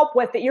you need help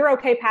with, that you're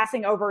okay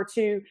passing over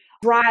to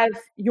drive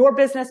your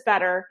business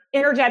better,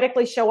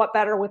 energetically show up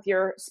better with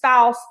your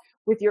spouse,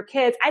 with your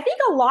kids. I think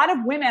a lot of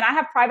women, I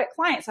have private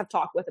clients I've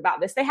talked with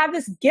about this. They have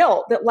this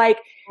guilt that like,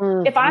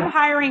 if I'm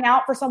hiring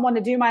out for someone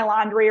to do my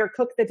laundry or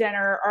cook the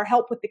dinner or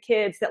help with the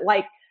kids, that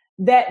like,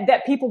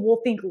 that people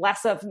will think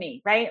less of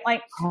me, right?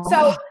 Like,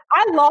 so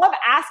I love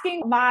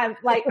asking my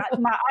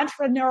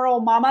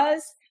entrepreneurial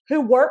mamas who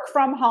work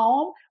from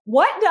home,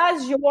 what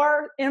does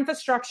your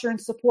infrastructure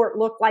and support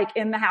look like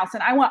in the house?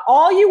 And I want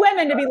all you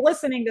women to be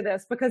listening to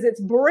this because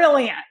it's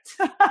brilliant.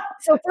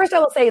 So first I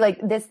will say like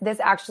this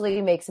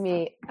actually makes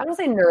me, I don't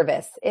say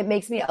nervous. It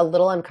makes me a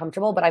little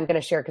uncomfortable, but I'm going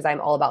to share because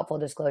I'm all about full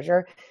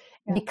disclosure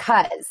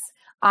because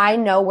I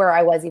know where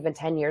I was even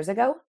 10 years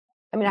ago.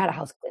 I mean, I had a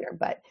house cleaner,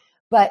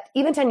 but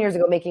even 10 years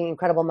ago, making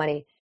incredible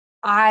money,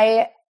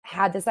 I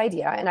had this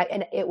idea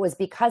and it was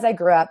because I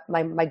grew up,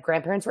 my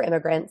grandparents were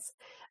immigrants.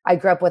 I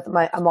grew up with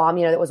a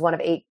mom, that was one of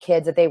 8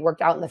 kids that they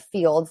worked out in the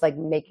fields, like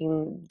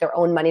making their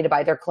own money to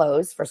buy their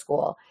clothes for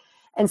school.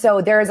 And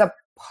so there's a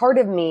part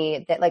of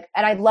me that like,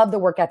 and I love the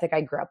work ethic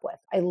I grew up with.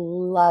 I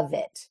love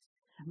it.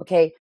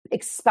 Okay.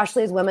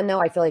 Especially as women though,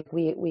 I feel like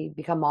we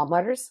become mom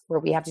martyrs where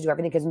we have to do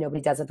everything because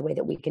nobody does it the way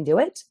that we can do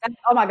it.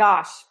 Oh my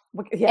gosh.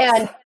 Yes.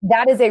 And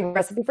that is a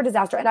recipe for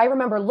disaster. And I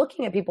remember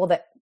looking at people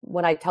that,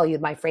 when I tell you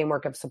my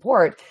framework of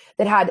support,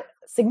 that had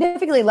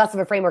significantly less of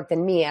a framework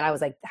than me. And I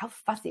was like, how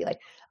fussy, like,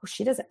 oh,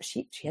 she has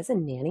a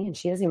nanny and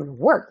she doesn't even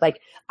work.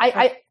 Like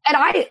I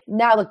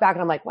now look back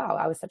and I'm like, wow,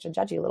 I was such a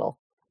judgy little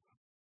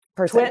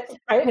person, twit,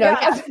 right?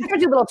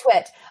 Judgy little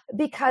twit,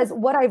 because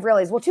what I've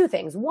realized, well, 2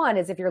 things. One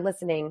is if you're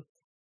listening,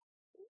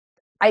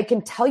 I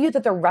can tell you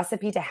that the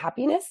recipe to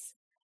happiness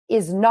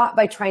is not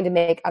by trying to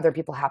make other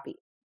people happy.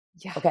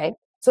 Yeah. Okay.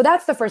 So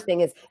that's the first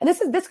thing is, and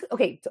this,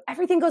 okay, so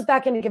everything goes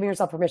back into giving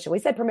yourself permission. We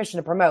said permission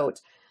to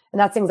promote, and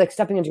that's things like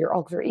stepping into your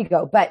alter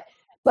ego. But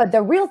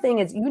the real thing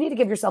is you need to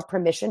give yourself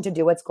permission to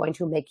do what's going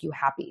to make you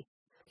happy.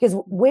 Because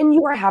when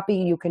you are happy,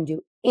 you can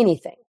do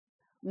anything.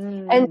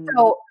 And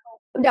so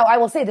now I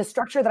will say the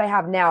structure that I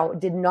have now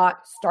did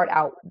not start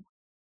out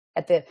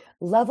at the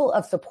level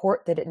of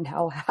support that it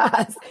now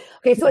has.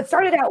 Okay. So it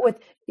started out with,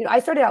 I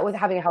started out with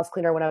having a house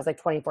cleaner when I was like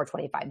 24,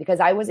 25,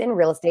 because I was in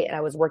real estate and I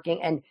was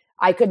working and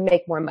I could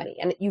make more money.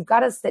 And you've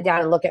got to sit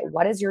down and look at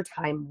what is your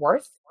time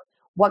worth?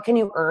 What can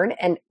you earn?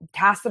 And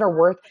tasks that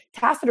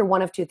are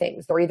one of 2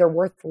 things. They're either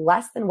worth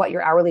less than what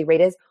your hourly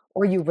rate is,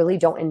 or you really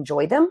don't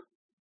enjoy them.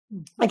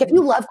 Like if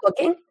you love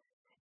cooking,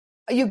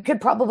 you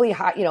could probably,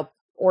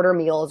 order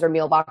meals or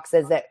meal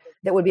boxes that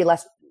would be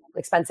less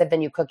expensive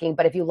than you cooking.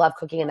 But if you love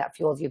cooking and that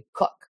fuels you,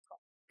 cook.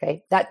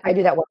 Okay. I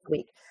do that once a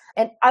week.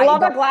 And I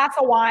love a glass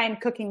of wine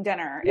cooking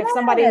dinner. Yes. If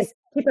somebody's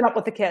keeping up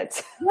with the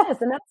kids.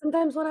 Yes. And that's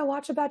sometimes when I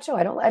watch a bad show.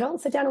 I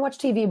don't sit down and watch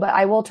TV, but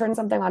I will turn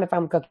something on if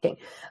I'm cooking.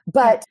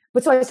 But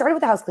so I started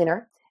with a house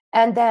cleaner.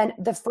 And then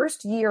the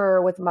first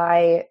year with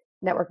my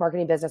network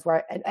marketing business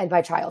and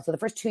my child. So the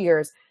first 2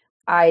 years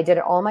I did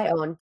it all on my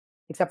own,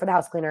 except for the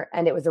house cleaner.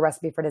 And it was a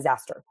recipe for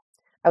disaster.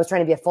 I was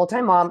trying to be a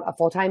full-time mom, a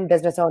full-time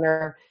business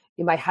owner.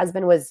 My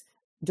husband was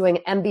doing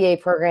an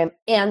MBA program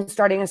and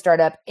starting a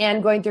startup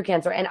and going through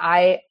cancer. And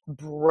I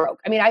broke.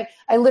 I mean,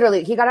 I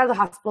literally, he got out of the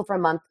hospital for a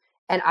month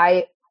and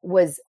I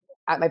was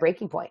at my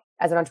breaking point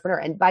as an entrepreneur.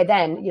 And by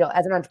then,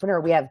 as an entrepreneur,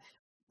 we have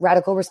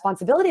radical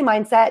responsibility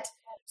mindset.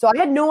 So I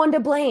had no one to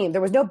blame.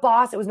 There was no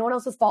boss. It was no one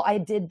else's fault. I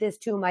did this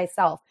to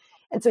myself.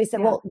 And so he said,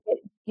 well,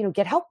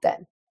 get help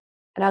then.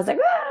 And I was like,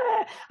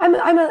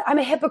 I'm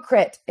a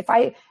hypocrite. If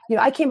I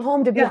came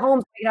home to be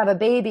home, so I could have a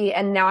baby,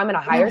 and now I'm going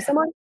to hire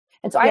someone.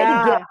 And so I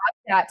had to get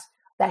out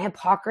that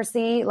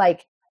hypocrisy,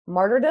 like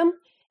martyrdom.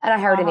 And I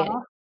hired a nanny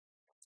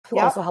who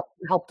also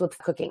helped with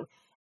cooking,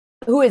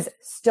 who is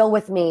still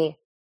with me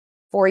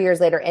 4 years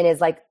later and is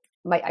like,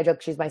 I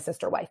joke, she's my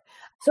sister wife.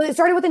 So it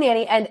started with a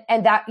nanny and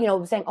that,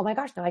 saying, oh my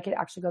gosh, now I could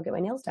actually go get my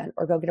nails done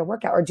or go get a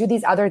workout or do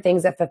these other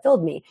things that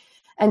fulfilled me.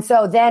 And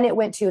so then it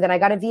went to, then I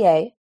got a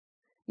VA,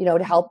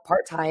 to help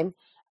part-time.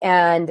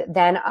 And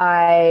then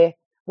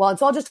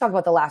so I'll just talk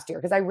about the last year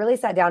because I really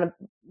sat down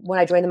when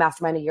I joined the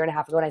mastermind 1.5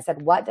 years ago and I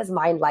said, what does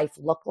my life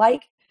look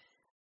like?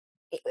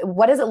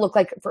 What does it look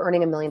like for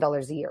earning $1 million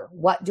a year?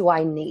 What do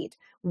I need?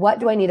 What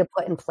do I need to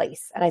put in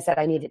place? And I said,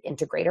 I need an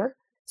integrator.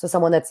 So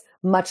someone that's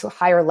much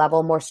higher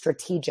level, more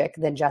strategic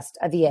than just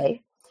a VA.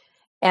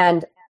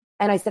 And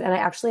I said, and I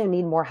actually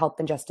need more help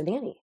than just a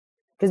nanny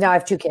because now I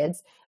have 2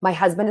 kids. My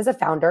husband is a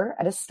founder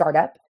at a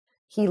startup.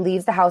 He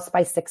leaves the house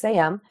by 6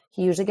 a.m.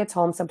 He usually gets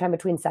home sometime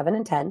between 7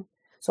 and 10.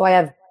 So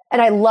I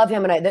love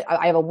him and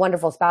I have a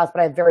wonderful spouse, but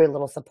I have very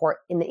little support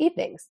in the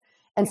evenings.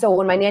 And so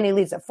when my nanny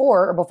leaves at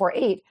 4 or before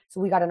 8,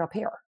 so we got an au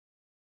pair.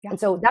 Yeah. And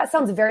so that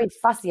sounds very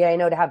fussy, I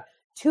know, to have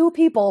 2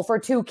 people for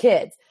 2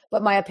 kids,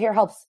 but my au pair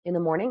helps in the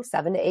morning,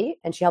 7 to 8,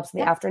 and she helps in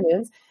the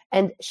afternoons.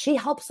 And she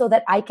helps so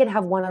that I can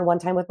have one-on-one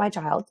time with my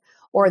child,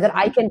 or that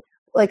I can,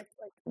 like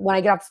when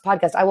I get off this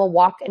podcast, I will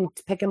walk and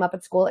pick him up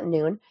at school at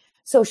noon.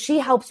 So she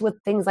helps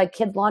with things like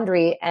kids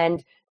laundry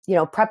and,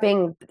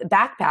 prepping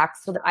backpacks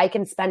so that I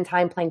can spend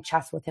time playing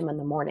chess with him in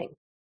the morning.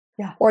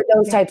 Yeah. Or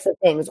those types of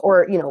things,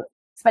 or,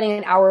 spending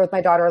an hour with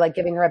my daughter, like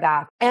giving her a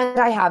bath. And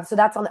so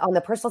that's on the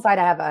personal side.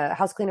 I have a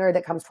house cleaner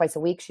that comes twice a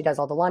week. She does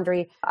all the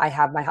laundry. I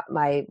have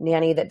my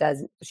nanny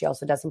she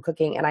also does some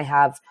cooking, and I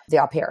have the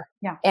au pair.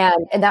 Yeah.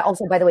 And that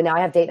also, by the way, now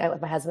I have date night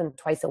with my husband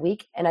twice a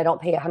week, and I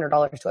don't pay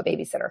 $100 to a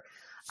babysitter.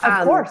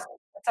 Of course.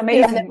 That's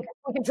amazing. And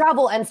we can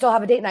travel and still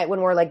have a date night when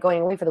we're like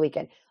going away for the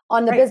weekend.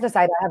 On the business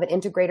side, I have an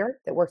integrator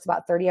that works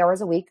about 30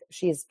 hours a week.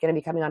 She's going to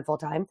be coming on full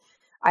time.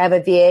 I have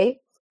a VA.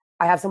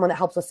 I have someone that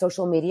helps with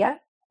social media.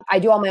 I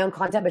do all my own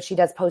content, but she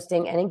does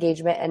posting and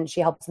engagement, and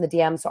she helps in the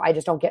DM, so I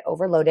just don't get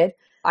overloaded.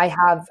 I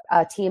have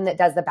a team that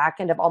does the back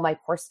end of all my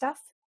course stuff.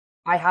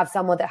 I have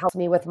someone that helps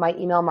me with my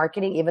email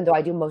marketing. Even though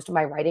I do most of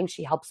my writing,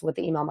 she helps with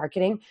the email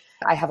marketing.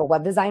 I have a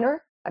web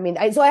designer.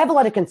 So I have a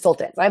lot of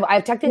consultants. I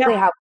technically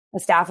have a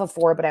staff of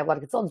 4, but I have a lot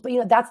of consultants.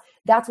 But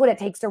that's what it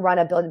takes to run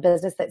a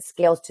business that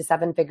scales to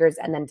 7 figures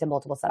and then to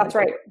multiple 7 figures.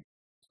 That's right.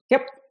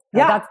 Yep.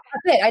 Yeah, that's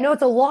it. I know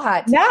it's a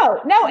lot.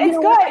 No, it's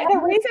good.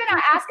 The reason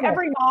I ask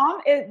every mom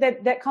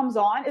that comes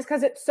on is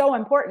because it's so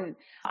important.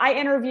 I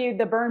interviewed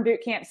the Burn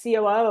Bootcamp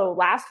COO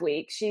last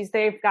week.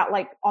 They've got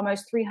like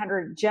almost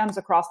 300 gyms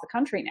across the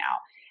country now.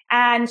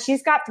 And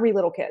she's got 3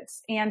 little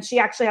kids, and she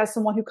actually has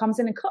someone who comes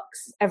in and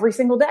cooks every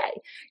single day,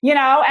 and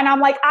I'm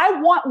like, I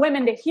want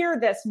women to hear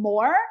this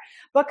more,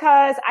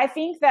 because I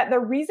think that the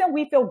reason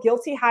we feel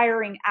guilty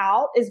hiring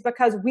out is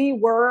because we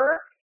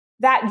were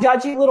that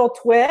judgy little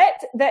twit,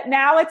 that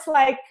now it's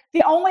like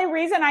the only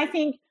reason I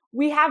think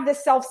we have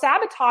this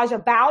self-sabotage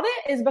about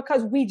it is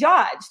because we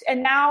judged.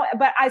 And now,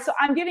 so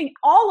I'm giving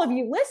all of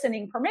you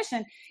listening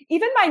permission,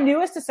 even my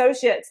newest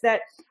associates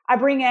that I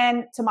bring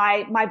in to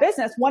my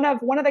business. One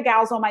of the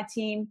gals on my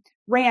team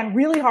ran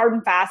really hard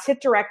and fast,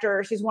 hit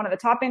director. She's one of the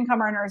top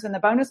income earners in the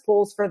bonus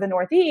pools for the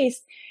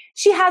Northeast.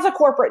 She has a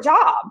corporate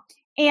job,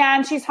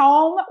 and she's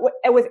home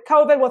with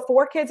COVID with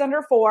 4 kids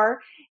under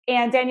 4.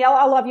 And Danielle,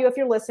 I love you if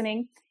you're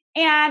listening.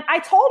 And I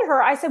told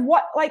her, I said,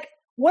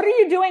 what are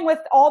you doing with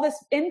all this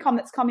income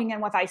that's coming in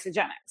with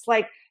Isagenix?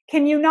 Like,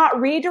 can you not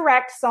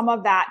redirect some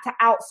of that to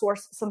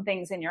outsource some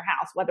things in your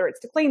house, whether it's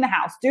to clean the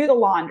house, do the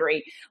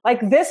laundry?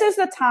 Like, this is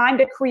the time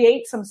to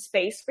create some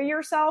space for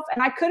yourself.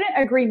 And I couldn't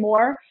agree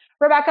more,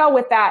 Rebecca,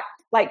 with that,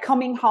 like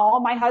coming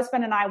home. My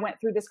husband and I went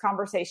through this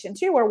conversation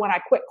too, where when I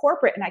quit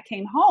corporate and I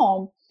came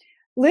home,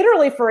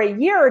 literally for a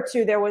year or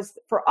two, there was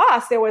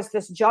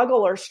this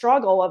juggle or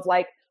struggle of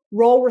like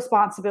role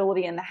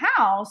responsibility in the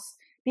house,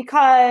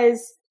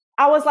 because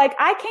I was like,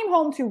 I came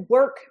home to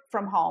work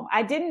from home.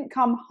 I didn't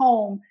come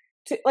home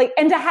to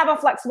and to have a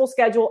flexible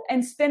schedule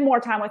and spend more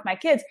time with my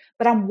kids,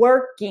 but I'm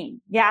working.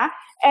 Yeah.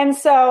 And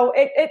so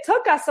it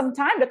took us some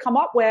time to come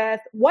up with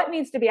what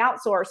needs to be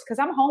outsourced, because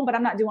I'm home, but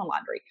I'm not doing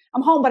laundry.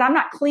 I'm home, but I'm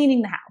not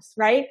cleaning the house.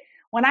 Right.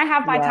 When I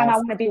have my time, I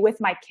want to be with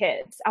my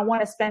kids. I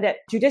want to spend it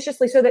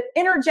judiciously so that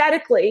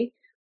energetically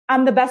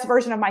I'm the best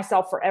version of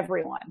myself for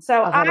everyone.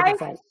 So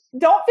 100%. I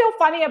don't feel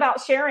funny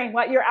about sharing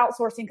what you're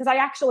outsourcing, because I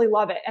actually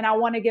love it. And I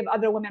want to give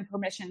other women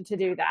permission to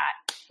do that.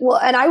 Well,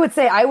 and I would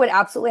say I would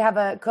absolutely have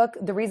a cook.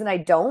 The reason I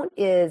don't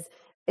is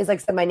like I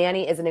said, my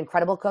nanny is an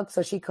incredible cook.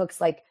 So she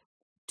cooks like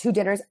 2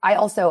 dinners.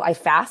 I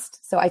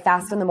fast. So I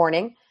fast in the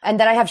morning, and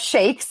then I have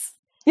shakes.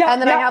 Yeah.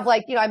 And then I have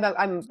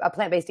I'm a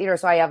plant-based eater.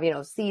 So I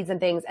have, seeds and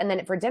things. And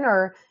then for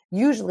dinner,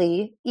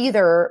 usually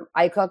either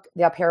I cook,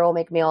 the au pair will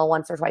make meal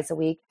once or twice a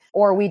week,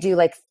 or we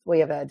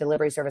have a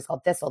delivery service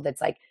called Thistle that's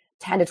like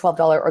 $10 to $12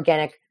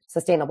 organic,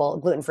 sustainable,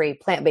 gluten-free,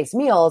 plant-based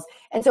meals.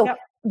 And so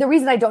the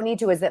reason I don't need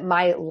to is that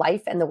my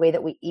life and the way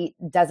that we eat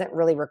doesn't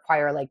really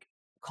require like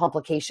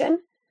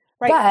complication.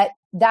 Right.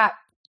 But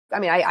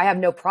I have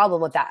no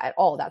problem with that at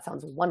all. That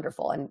sounds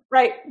wonderful. And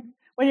right.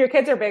 When your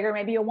kids are bigger,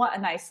 maybe you'll want a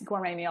nice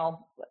gourmet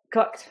meal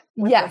cooked.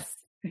 Yes.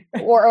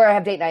 or I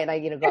have date night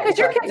and go. Because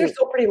your kids are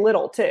still pretty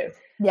little too.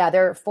 Yeah,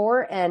 they're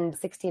 4 and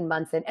 16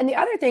 months in. And the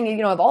other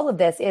thing, of all of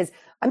this is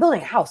I'm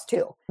building a house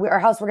too. Our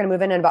house, we're going to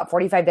move in about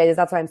 45 days.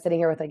 That's why I'm sitting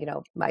here with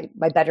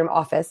my bedroom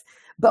office.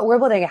 But we're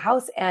building a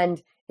house,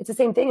 and it's the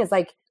same thing as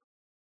like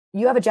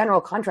you have a general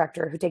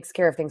contractor who takes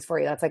care of things for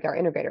you. That's like our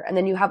integrator. And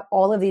then you have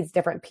all of these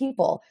different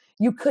people.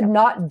 You could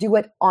not do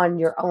it on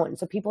your own.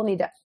 So people need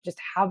to just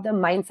have the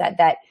mindset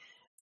that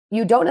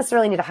you don't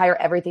necessarily need to hire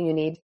everything you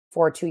need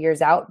for 2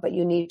 years out, but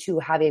you need to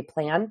have a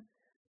plan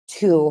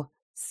to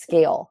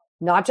scale.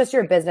 Not just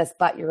your business,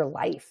 but your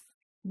life.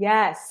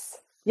 Yes.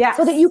 Yes.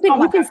 So that you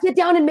can sit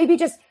down and maybe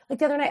just like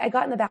the other night, I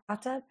got in the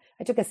bathtub.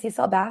 I took a sea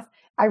salt bath.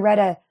 I read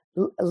a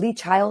Lee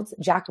Child's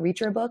Jack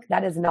Reacher book.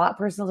 That is not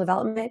personal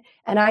development.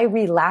 And I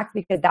relaxed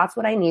because that's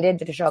what I needed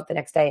to show up the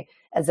next day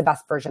as the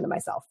best version of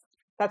myself.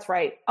 That's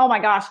right. Oh my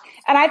gosh.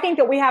 And I think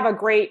that we have a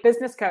great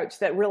business coach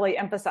that really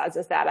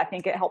emphasizes that. I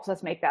think it helps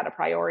us make that a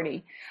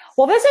priority.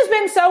 Well, this has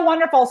been so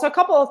wonderful. So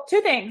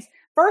two things.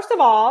 First of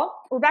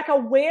all, Rebecca,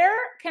 where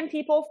can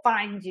people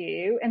find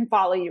you and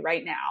follow you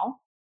right now?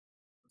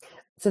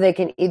 So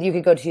you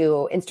could go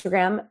to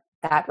Instagram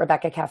at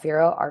Rebecca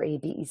Cafiero,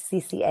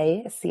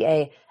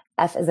 REBECCA,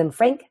 as in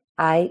Frank,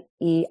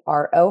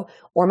 IERO,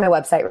 or my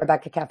website,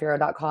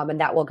 RebeccaCafiero.com.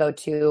 And that will go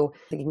to,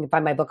 you can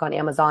find my book on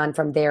Amazon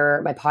from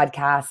there, my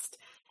podcast,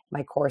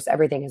 my course,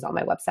 everything is on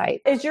my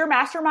website. Is your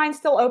mastermind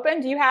still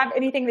open? Do you have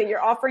anything that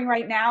you're offering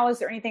right now? Is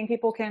there anything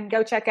people can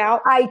go check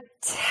out? I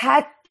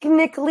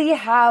technically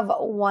have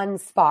one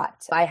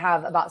spot. I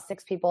have about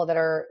 6 people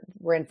that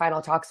we're in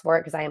final talks for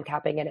it because I am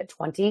capping it at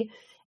 20.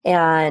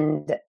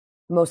 And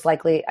most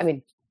likely, I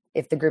mean,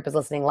 if the group is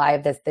listening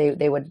live,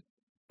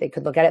 they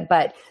could look at it,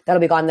 but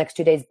that'll be gone the next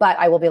 2 days. But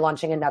I will be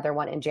launching another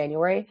one in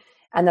January.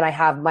 And then I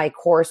have my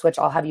course, which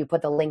I'll have you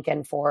put the link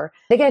in for.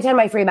 They can attend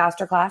my free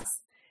masterclass,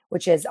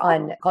 which is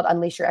called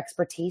Unleash Your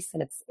Expertise.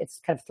 And it's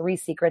kind of 3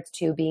 secrets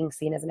to being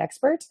seen as an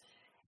expert.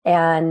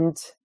 And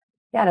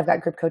I've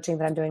got group coaching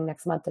that I'm doing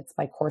next month. It's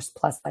my course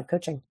plus live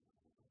coaching.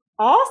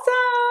 Awesome.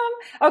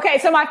 Okay.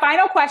 So my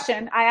final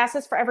question, I ask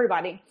this for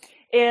everybody,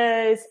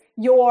 is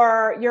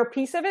your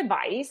piece of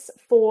advice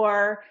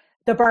for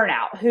the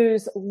burnout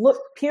who's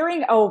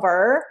peering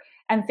over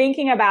and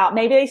thinking about,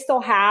 maybe they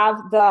still have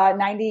the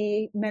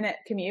 90-minute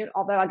commute,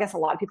 although I guess a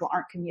lot of people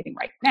aren't commuting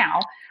right now,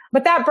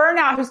 but that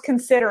burnout who's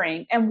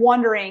considering and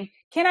wondering,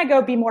 can I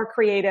go be more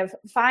creative,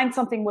 find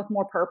something with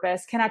more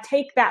purpose? Can I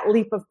take that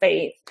leap of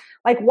faith?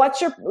 Like,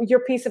 what's your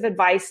piece of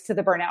advice to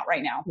the burnout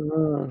right now?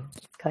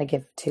 Can I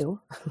give 2?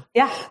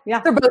 Yeah.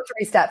 They're both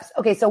 3 steps.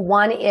 Okay. So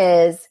one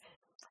is,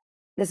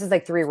 this is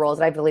like 3 rules.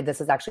 And I believe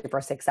this is actually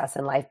for success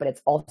in life, but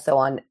it's also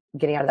on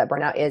getting out of that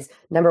burnout is,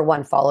 number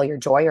 1, follow your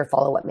joy or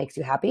follow what makes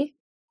you happy.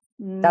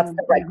 That's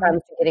the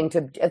breadcrumbs to getting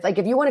to. It's like,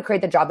 if you want to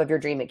create the job of your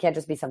dream, it can't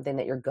just be something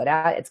that you're good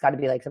at. It's got to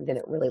be like something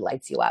that really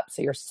lights you up.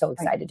 So you're so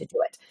excited to do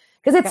it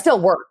because it's still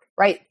work,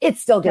 right?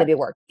 It's still going to be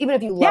work. Even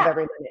if you love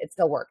every minute, it's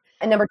still work.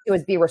 And number 2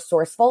 is be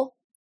resourceful.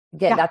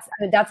 Again, that's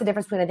the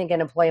difference between, I think,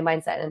 an employee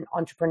mindset and an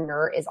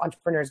entrepreneur is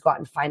entrepreneurs go out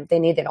and find what they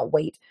need. They don't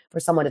wait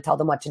for someone to tell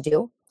them what to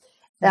do.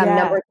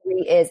 Number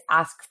 3 is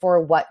ask for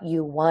what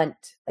you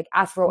want. Like,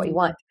 ask for what you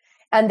want.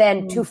 And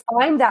then to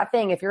find that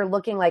thing, if you're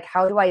looking like,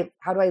 how do I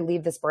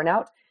leave this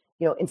burnout?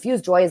 Infuse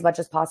joy as much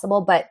as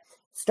possible, but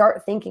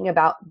start thinking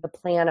about the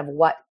plan of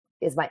what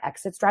is my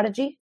exit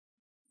strategy?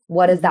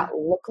 What does that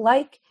look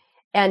like?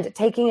 And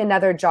taking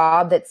another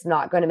job that's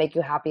not going to make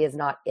you happy is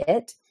not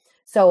it.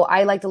 So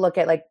I like to look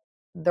at like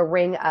the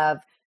ring of,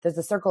 there's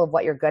a circle of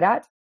what you're good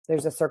at.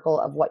 There's a circle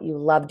of what you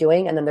love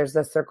doing. And then there's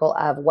the circle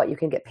of what you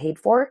can get paid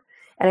for.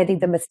 And I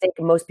think the mistake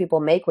most people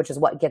make, which is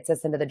what gets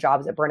us into the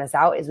jobs that burn us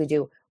out, is we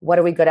do, what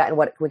are we good at and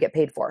what can we get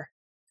paid for?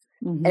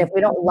 And if we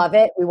don't love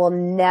it, we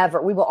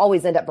will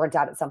always end up burnt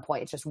out at some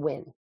point. It's just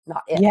win,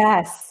 not if.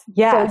 Yes.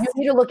 So you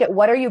need to look at,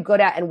 what are you good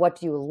at and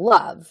what do you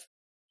love?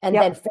 And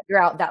then figure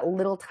out that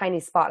little tiny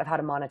spot of how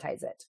to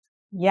monetize it.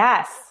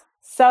 Yes.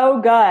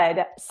 So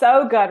good.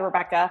 So good,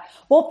 Rebecca.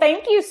 Well,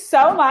 thank you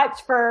so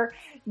much for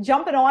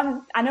jumping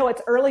on. I know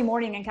it's early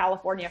morning in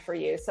California for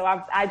you. So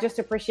I just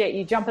appreciate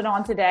you jumping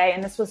on today.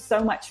 And this was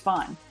so much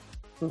fun.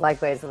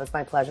 Likewise. It was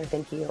my pleasure.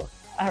 Thank you.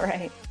 All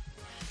right.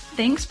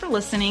 Thanks for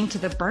listening to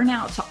the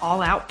Burnout to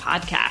All Out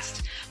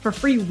podcast. For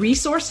free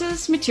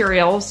resources,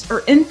 materials,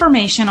 or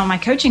information on my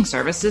coaching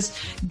services,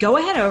 go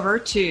ahead over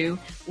to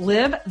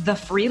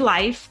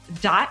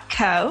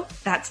livethefreelife.co.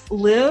 That's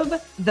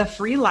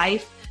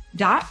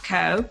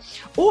livethefreelife.co.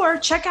 Or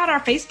check out our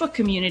Facebook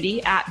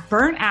community at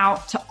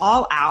Burnout to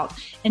All Out,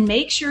 and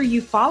make sure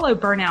you follow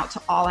Burnout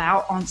to All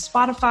Out on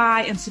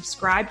Spotify and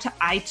subscribe to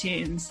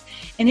iTunes.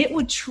 And it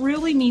would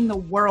truly mean the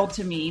world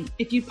to me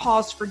if you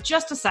paused for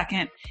just a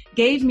second,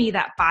 gave me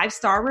that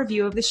 5-star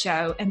review of the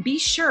show, and be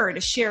sure to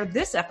share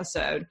this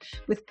episode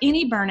with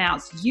any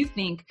burnouts you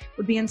think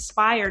would be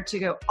inspired to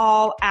go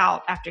all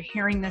out after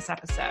hearing this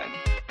episode.